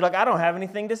 You're like, I don't have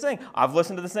anything to sing. I've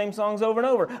listened to the same songs over and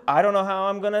over. I don't know how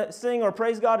I'm going to sing or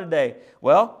praise God today.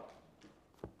 Well,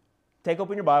 take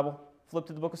open your Bible, flip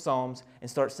to the book of Psalms, and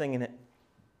start singing it.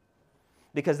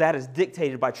 Because that is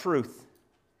dictated by truth.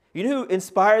 You know who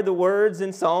inspired the words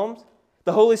in Psalms?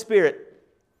 The Holy Spirit,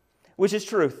 which is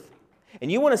truth. And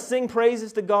you want to sing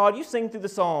praises to God, you sing through the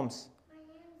Psalms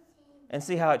and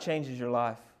see how it changes your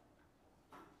life.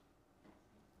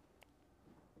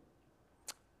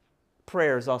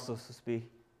 Prayer is also supposed to be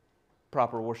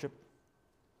proper worship.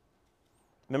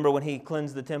 Remember when He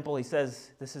cleansed the temple, He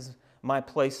says, this is my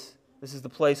place. This is the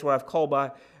place where I've called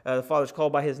by, the Father's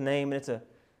called by His name, and it's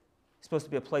supposed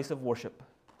to be a place of worship.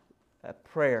 A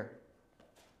prayer.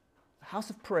 A house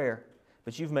of prayer,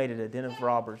 but you've made it a den of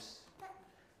robbers.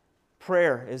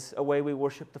 Prayer is a way we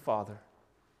worship the Father.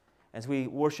 As we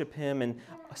worship Him and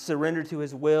surrender to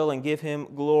His will and give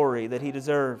Him glory that He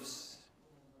deserves.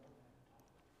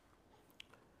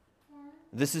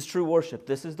 This is true worship.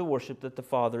 This is the worship that the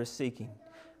Father is seeking.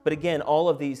 But again, all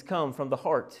of these come from the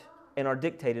heart and are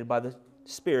dictated by the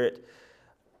Spirit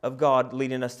of God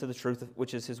leading us to the truth,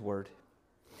 which is His Word.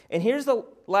 And here's the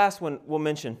last one we'll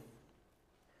mention.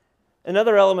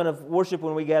 Another element of worship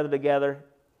when we gather together.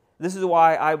 This is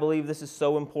why I believe this is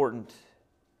so important.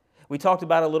 We talked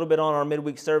about it a little bit on our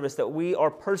midweek service that we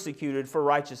are persecuted for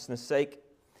righteousness' sake.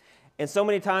 And so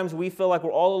many times we feel like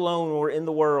we're all alone when we're in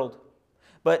the world.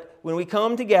 But when we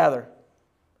come together,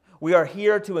 we are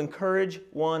here to encourage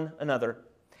one another.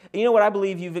 And you know what? I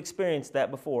believe you've experienced that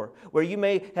before, where you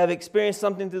may have experienced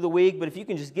something through the week, but if you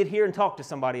can just get here and talk to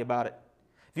somebody about it,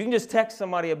 if you can just text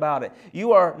somebody about it,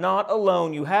 you are not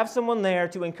alone. You have someone there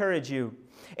to encourage you.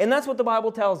 And that's what the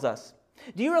Bible tells us.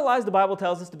 Do you realize the Bible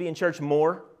tells us to be in church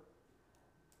more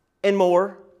and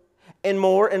more and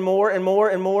more and more and more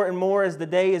and more and more as the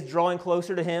day is drawing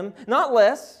closer to Him? Not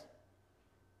less.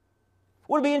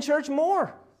 We're to be in church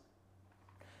more.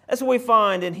 That's what we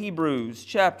find in Hebrews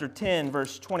chapter 10,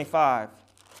 verse 25.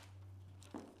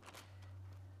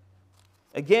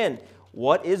 Again,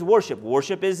 what is worship?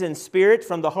 Worship is in spirit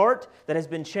from the heart that has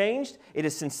been changed. It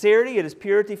is sincerity. It is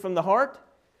purity from the heart.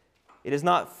 It is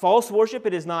not false worship.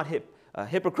 It is not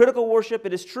hypocritical worship.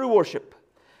 It is true worship.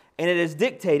 And it is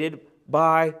dictated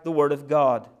by the Word of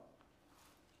God.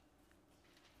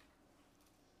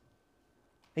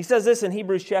 He says this in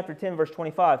Hebrews chapter 10, verse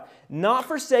 25. Not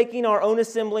forsaking our own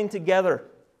assembling together,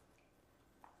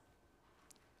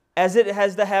 as it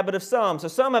has the habit of some. So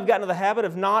some have gotten to the habit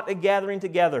of not gathering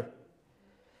together.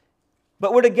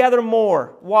 But we're to gather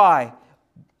more. Why?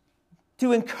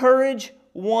 To encourage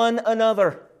one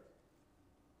another.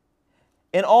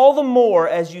 And all the more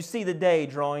as you see the day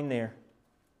drawing near.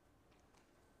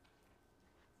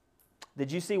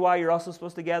 Did you see why you're also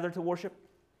supposed to gather to worship?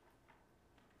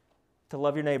 To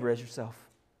love your neighbor as yourself.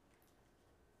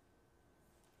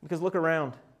 Because look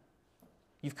around.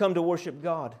 You've come to worship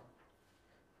God.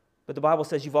 But the Bible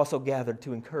says you've also gathered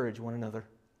to encourage one another.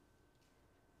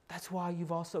 That's why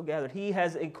you've also gathered. He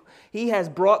has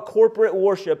brought corporate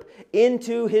worship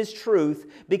into His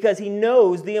truth because He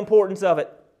knows the importance of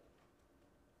it.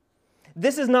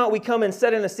 This is not we come and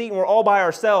sit in a seat and we're all by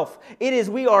ourselves. It is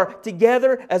we are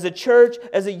together as a church,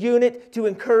 as a unit, to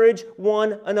encourage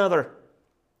one another.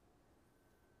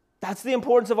 That's the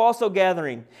importance of also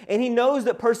gathering. And He knows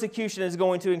that persecution is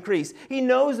going to increase. He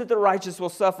knows that the righteous will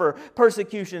suffer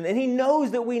persecution. And He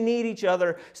knows that we need each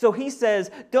other. So He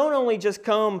says, don't only just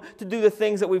come to do the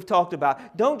things that we've talked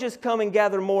about. Don't just come and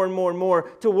gather more and more and more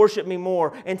to worship Me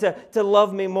more and to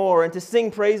love Me more and to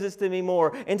sing praises to Me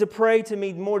more and to pray to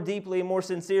Me more deeply and more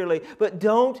sincerely. But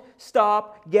don't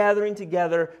stop gathering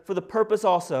together for the purpose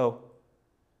also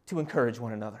to encourage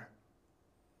one another.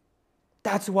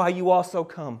 That's why you also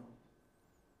come.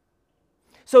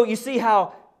 So you see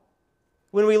how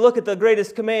when we look at the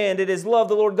greatest command, it is love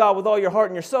the Lord God with all your heart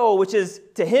and your soul, which is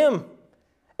to Him.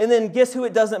 And then guess who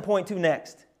it doesn't point to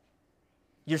next?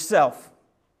 Yourself.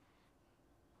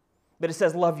 But it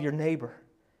says love your neighbor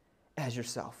as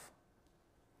yourself.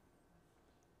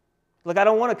 Look, I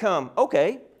don't want to come.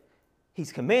 Okay.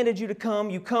 He's commanded you to come.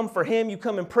 You come for Him. You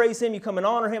come and praise Him. You come and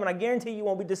honor Him. And I guarantee you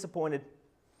won't be disappointed.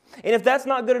 And if that's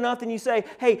not good enough, then you say,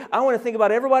 hey, I want to think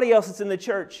about everybody else that's in the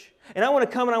church. And I want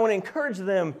to come and I want to encourage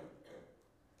them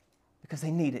because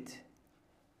they need it.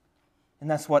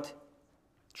 And that's what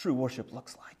true worship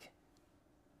looks like.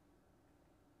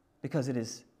 Because it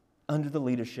is under the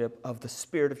leadership of the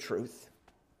Spirit of truth.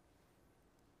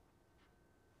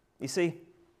 You see,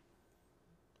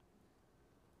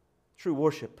 true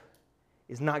worship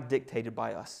is not dictated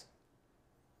by us.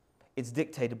 It's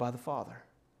dictated by the Father.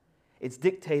 It's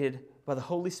dictated by the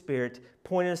Holy Spirit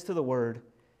pointing us to the Word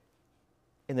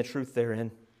and the truth therein.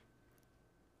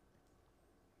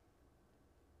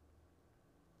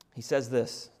 He says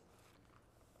this,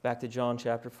 back to John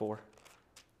chapter 4.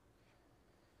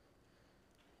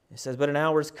 It says, but an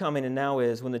hour is coming and now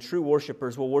is when the true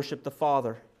worshipers will worship the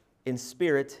Father in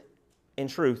spirit and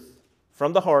truth,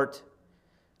 from the heart,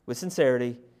 with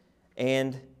sincerity,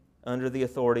 and under the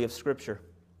authority of Scripture.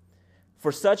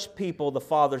 For such people, the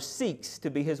Father seeks to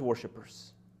be His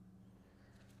worshipers.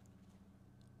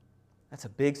 That's a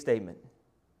big statement.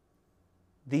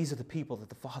 These are the people that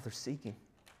the Father's seeking.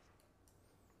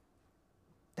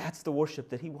 That's the worship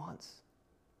that He wants.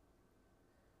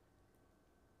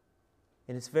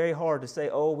 And it's very hard to say,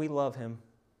 oh, we love Him,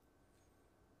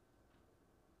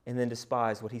 and then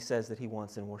despise what He says that He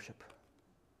wants in worship.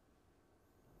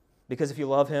 Because if you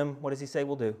love Him, what does He say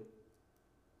we'll do?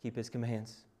 Keep His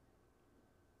commands.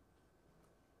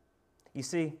 You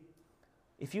see,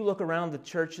 if you look around the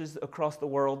churches across the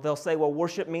world, they'll say, well,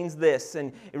 worship means this,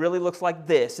 and it really looks like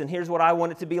this, and here's what I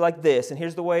want it to be like this, and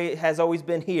here's the way it has always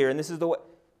been here, and this is the way.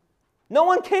 No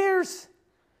one cares.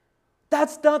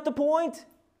 That's not the point.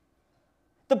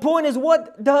 The point is,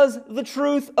 what does the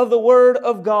truth of the Word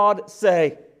of God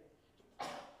say?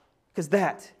 Because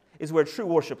that is where true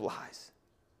worship lies.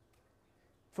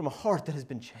 From a heart that has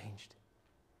been changed.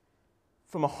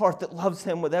 From a heart that loves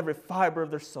Him with every fiber of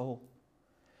their soul.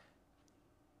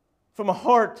 From a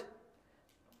heart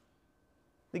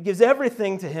that gives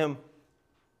everything to Him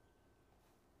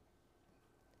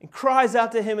and cries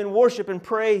out to Him in worship and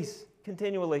praise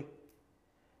continually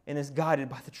and is guided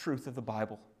by the truth of the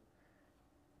Bible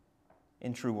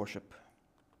in true worship.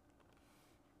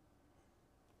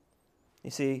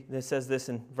 You see, it says this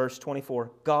in verse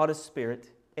 24, God is spirit,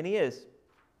 and He is.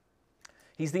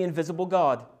 He's the invisible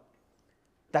God.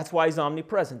 That's why He's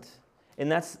omnipresent.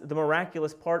 And that's the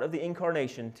miraculous part of the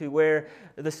incarnation, to where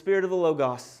the Spirit of the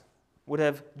Logos would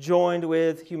have joined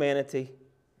with humanity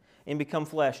and become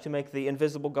flesh to make the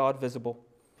invisible God visible.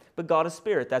 But God is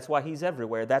spirit. That's why He's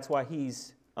everywhere. That's why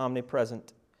He's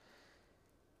omnipresent.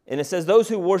 And it says those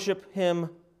who worship Him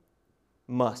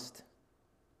must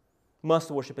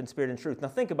worship in spirit and truth. Now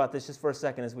think about this just for a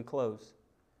second as we close.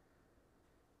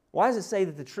 Why does it say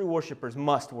that the true worshipers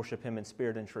must worship Him in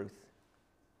spirit and truth?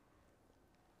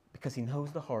 Because He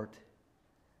knows the heart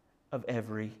of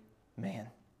every man.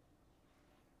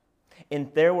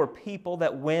 And there were people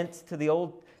that went to the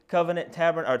old covenant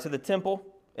tabernacle, or to the temple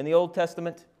in the Old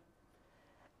Testament,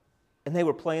 and they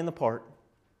were playing the part,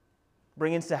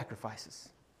 bringing sacrifices.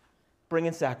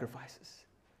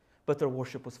 But their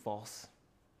worship was false.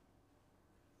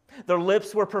 Their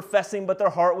lips were professing, but their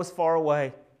heart was far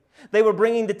away. They were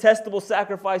bringing detestable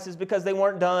sacrifices because they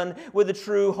weren't done with a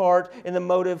true heart and the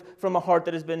motive from a heart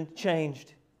that has been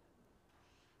changed.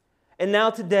 And now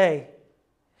today,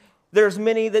 there's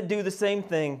many that do the same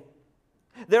thing.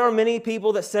 There are many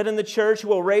people that sit in the church who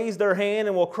will raise their hand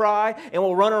and will cry and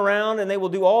will run around and they will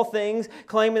do all things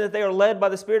claiming that they are led by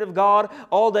the Spirit of God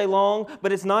all day long,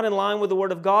 but it's not in line with the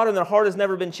Word of God and their heart has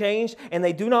never been changed and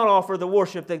they do not offer the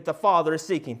worship that the Father is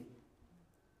seeking.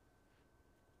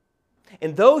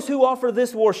 And those who offer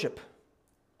this worship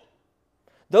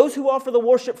Those who offer the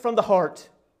worship from the heart.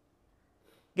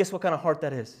 Guess what kind of heart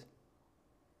that is?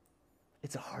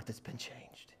 It's a heart that's been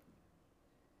changed.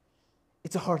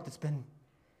 It's a heart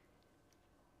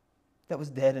that was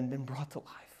dead and been brought to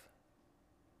life.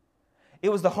 It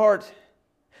was the heart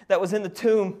that was in the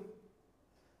tomb,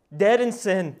 dead in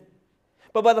sin.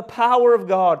 But by the power of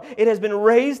God, it has been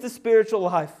raised to spiritual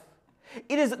life.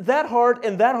 It is that heart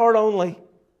and that heart only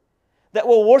that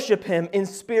will worship Him in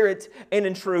spirit and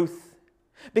in truth.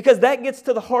 Because that gets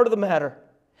to the heart of the matter.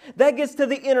 That gets to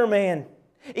the inner man.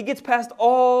 It gets past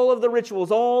all of the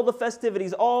rituals, all the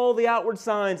festivities, all the outward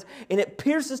signs, and it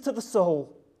pierces to the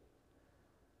soul.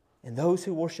 And those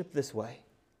who worship this way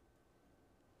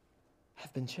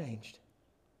have been changed.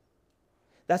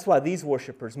 That's why these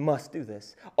worshipers must do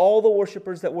this. All the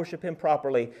worshipers that worship Him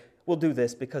properly will do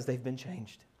this because they've been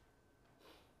changed.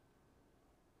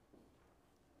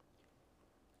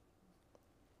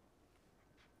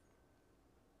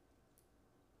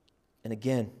 And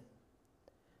again,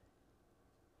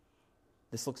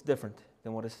 this looks different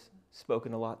than what is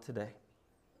spoken a lot today.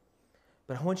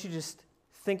 But I want you to just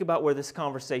think about where this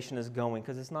conversation is going,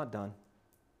 because it's not done.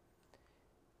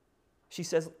 She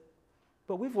says,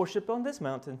 but we've worshiped on this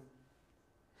mountain,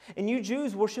 and you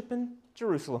Jews worship in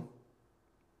Jerusalem.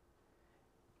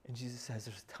 And Jesus says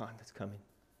there's a time that's coming.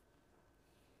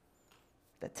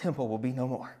 That temple will be no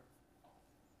more,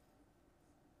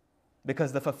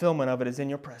 because the fulfillment of it is in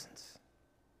your presence.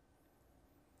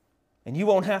 And you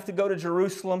won't have to go to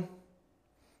Jerusalem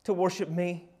to worship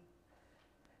me.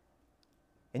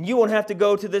 And you won't have to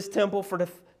go to this temple for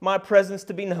my presence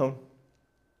to be known.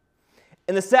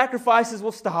 And the sacrifices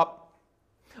will stop.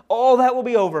 All that will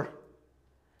be over.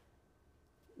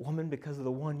 Woman, because of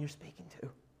the one you're speaking to,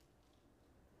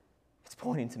 it's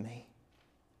pointing to me.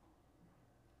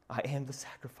 I am the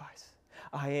sacrifice.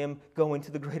 I am going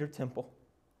to the greater temple.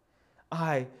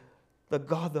 The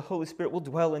God, the Holy Spirit, will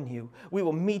dwell in you. We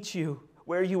will meet you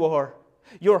where you are.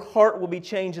 Your heart will be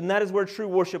changed, and that is where true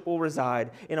worship will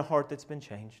reside, in a heart that's been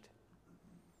changed.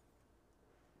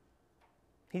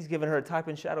 He's given her a type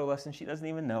and shadow lesson she doesn't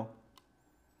even know.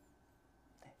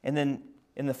 And then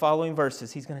in the following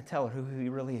verses, He's going to tell her who He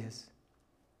really is.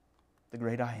 The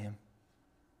great I am.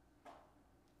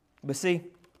 But see,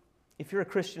 if you're a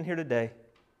Christian here today,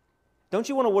 don't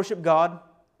you want to worship God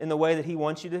in the way that He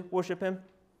wants you to worship Him?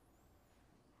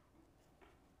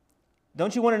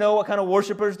 Don't you want to know what kind of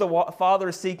worshipers the Father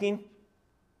is seeking?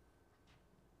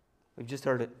 We've just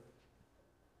heard it.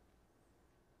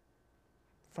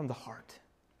 From the heart.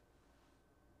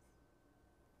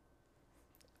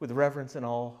 With reverence and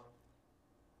awe.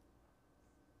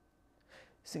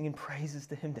 Singing praises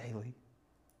to Him daily.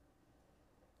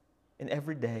 And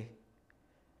every day,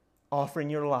 offering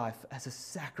your life as a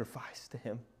sacrifice to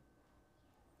Him.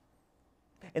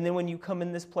 And then when you come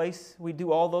in this place, we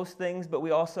do all those things, but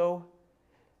we also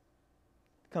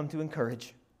come to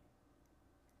encourage.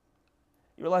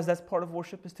 You realize that's part of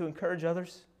worship, is to encourage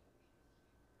others?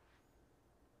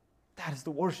 That is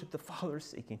the worship the Father is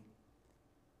seeking.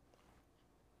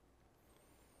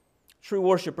 True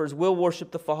worshipers will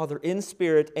worship the Father in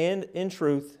spirit and in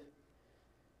truth,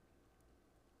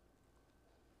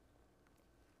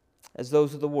 as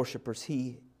those are the worshipers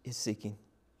He is seeking.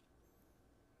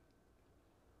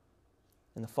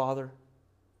 And the Father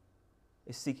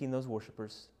is seeking those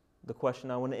worshipers. The question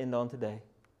I want to end on today: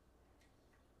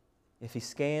 if He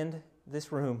scanned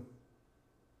this room,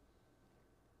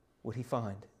 would He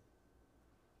find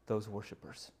those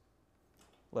worshipers?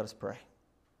 Let us pray.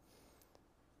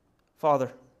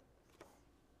 Father,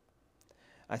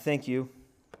 I thank You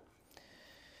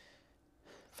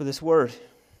for this word.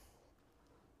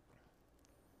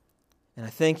 And I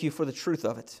thank You for the truth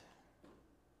of it.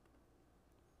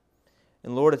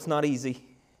 And Lord, it's not easy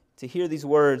to hear these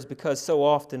words, because so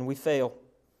often we fail.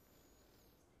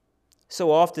 So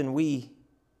often we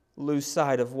lose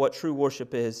sight of what true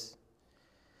worship is.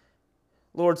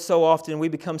 Lord, so often we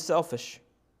become selfish,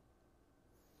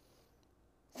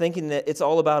 thinking that it's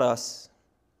all about us.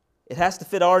 It has to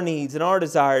fit our needs and our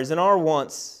desires and our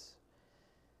wants.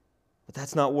 But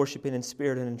that's not worshiping in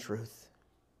spirit and in truth.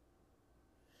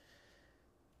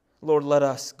 Lord, let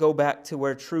us go back to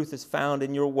where truth is found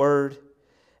in Your word,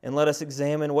 and let us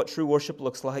examine what true worship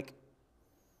looks like.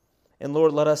 And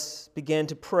Lord, let us begin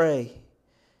to pray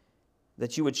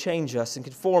that You would change us and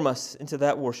conform us into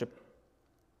that worship.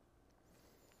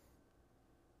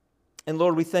 And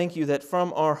Lord, we thank You that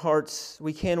from our hearts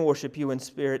we can worship You in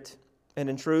spirit and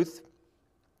in truth,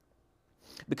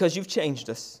 because You've changed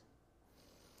us.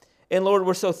 And Lord,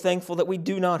 we're so thankful that we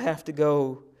do not have to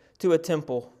go to a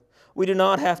temple. We do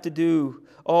not have to do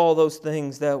all those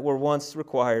things that were once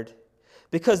required,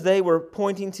 because they were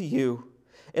pointing to you.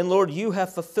 And Lord, you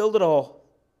have fulfilled it all.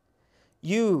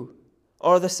 You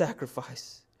are the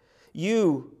sacrifice.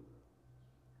 You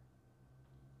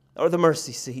are the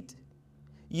mercy seat.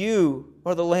 You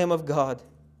are the Lamb of God.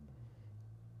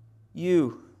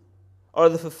 You are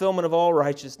the fulfillment of all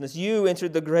righteousness. You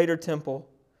entered the greater temple.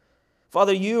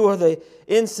 Father, you are the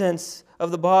incense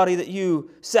of the body that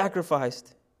you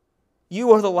sacrificed.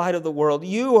 You are the light of the world.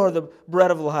 You are the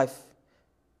bread of life.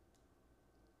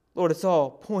 Lord, it's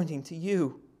all pointing to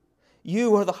you.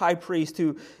 You are the high priest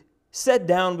who sat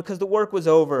down because the work was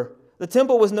over. The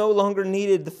temple was no longer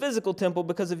needed, the physical temple,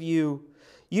 because of you.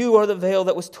 You are the veil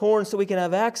that was torn so we can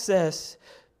have access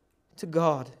to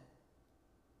God.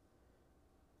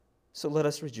 So let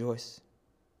us rejoice.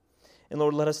 And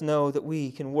Lord, let us know that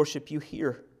we can worship you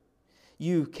here.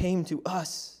 You came to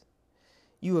us.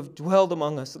 You have dwelled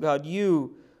among us. God,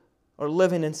 you are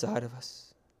living inside of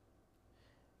us.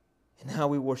 And now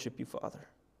we worship you, Father,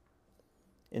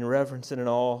 in reverence and in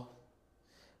awe,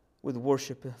 with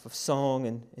worship of song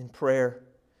and in prayer.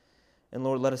 And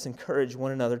Lord, let us encourage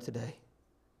one another today.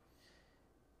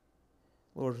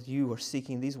 Lord, you are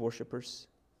seeking these worshipers.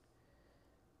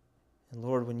 And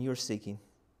Lord, when you are seeking,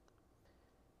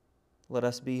 let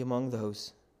us be among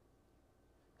those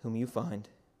whom you find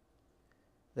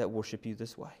that worship you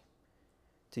this way.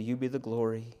 To you be the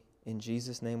glory. In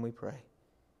Jesus' name we pray.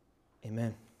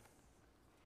 Amen.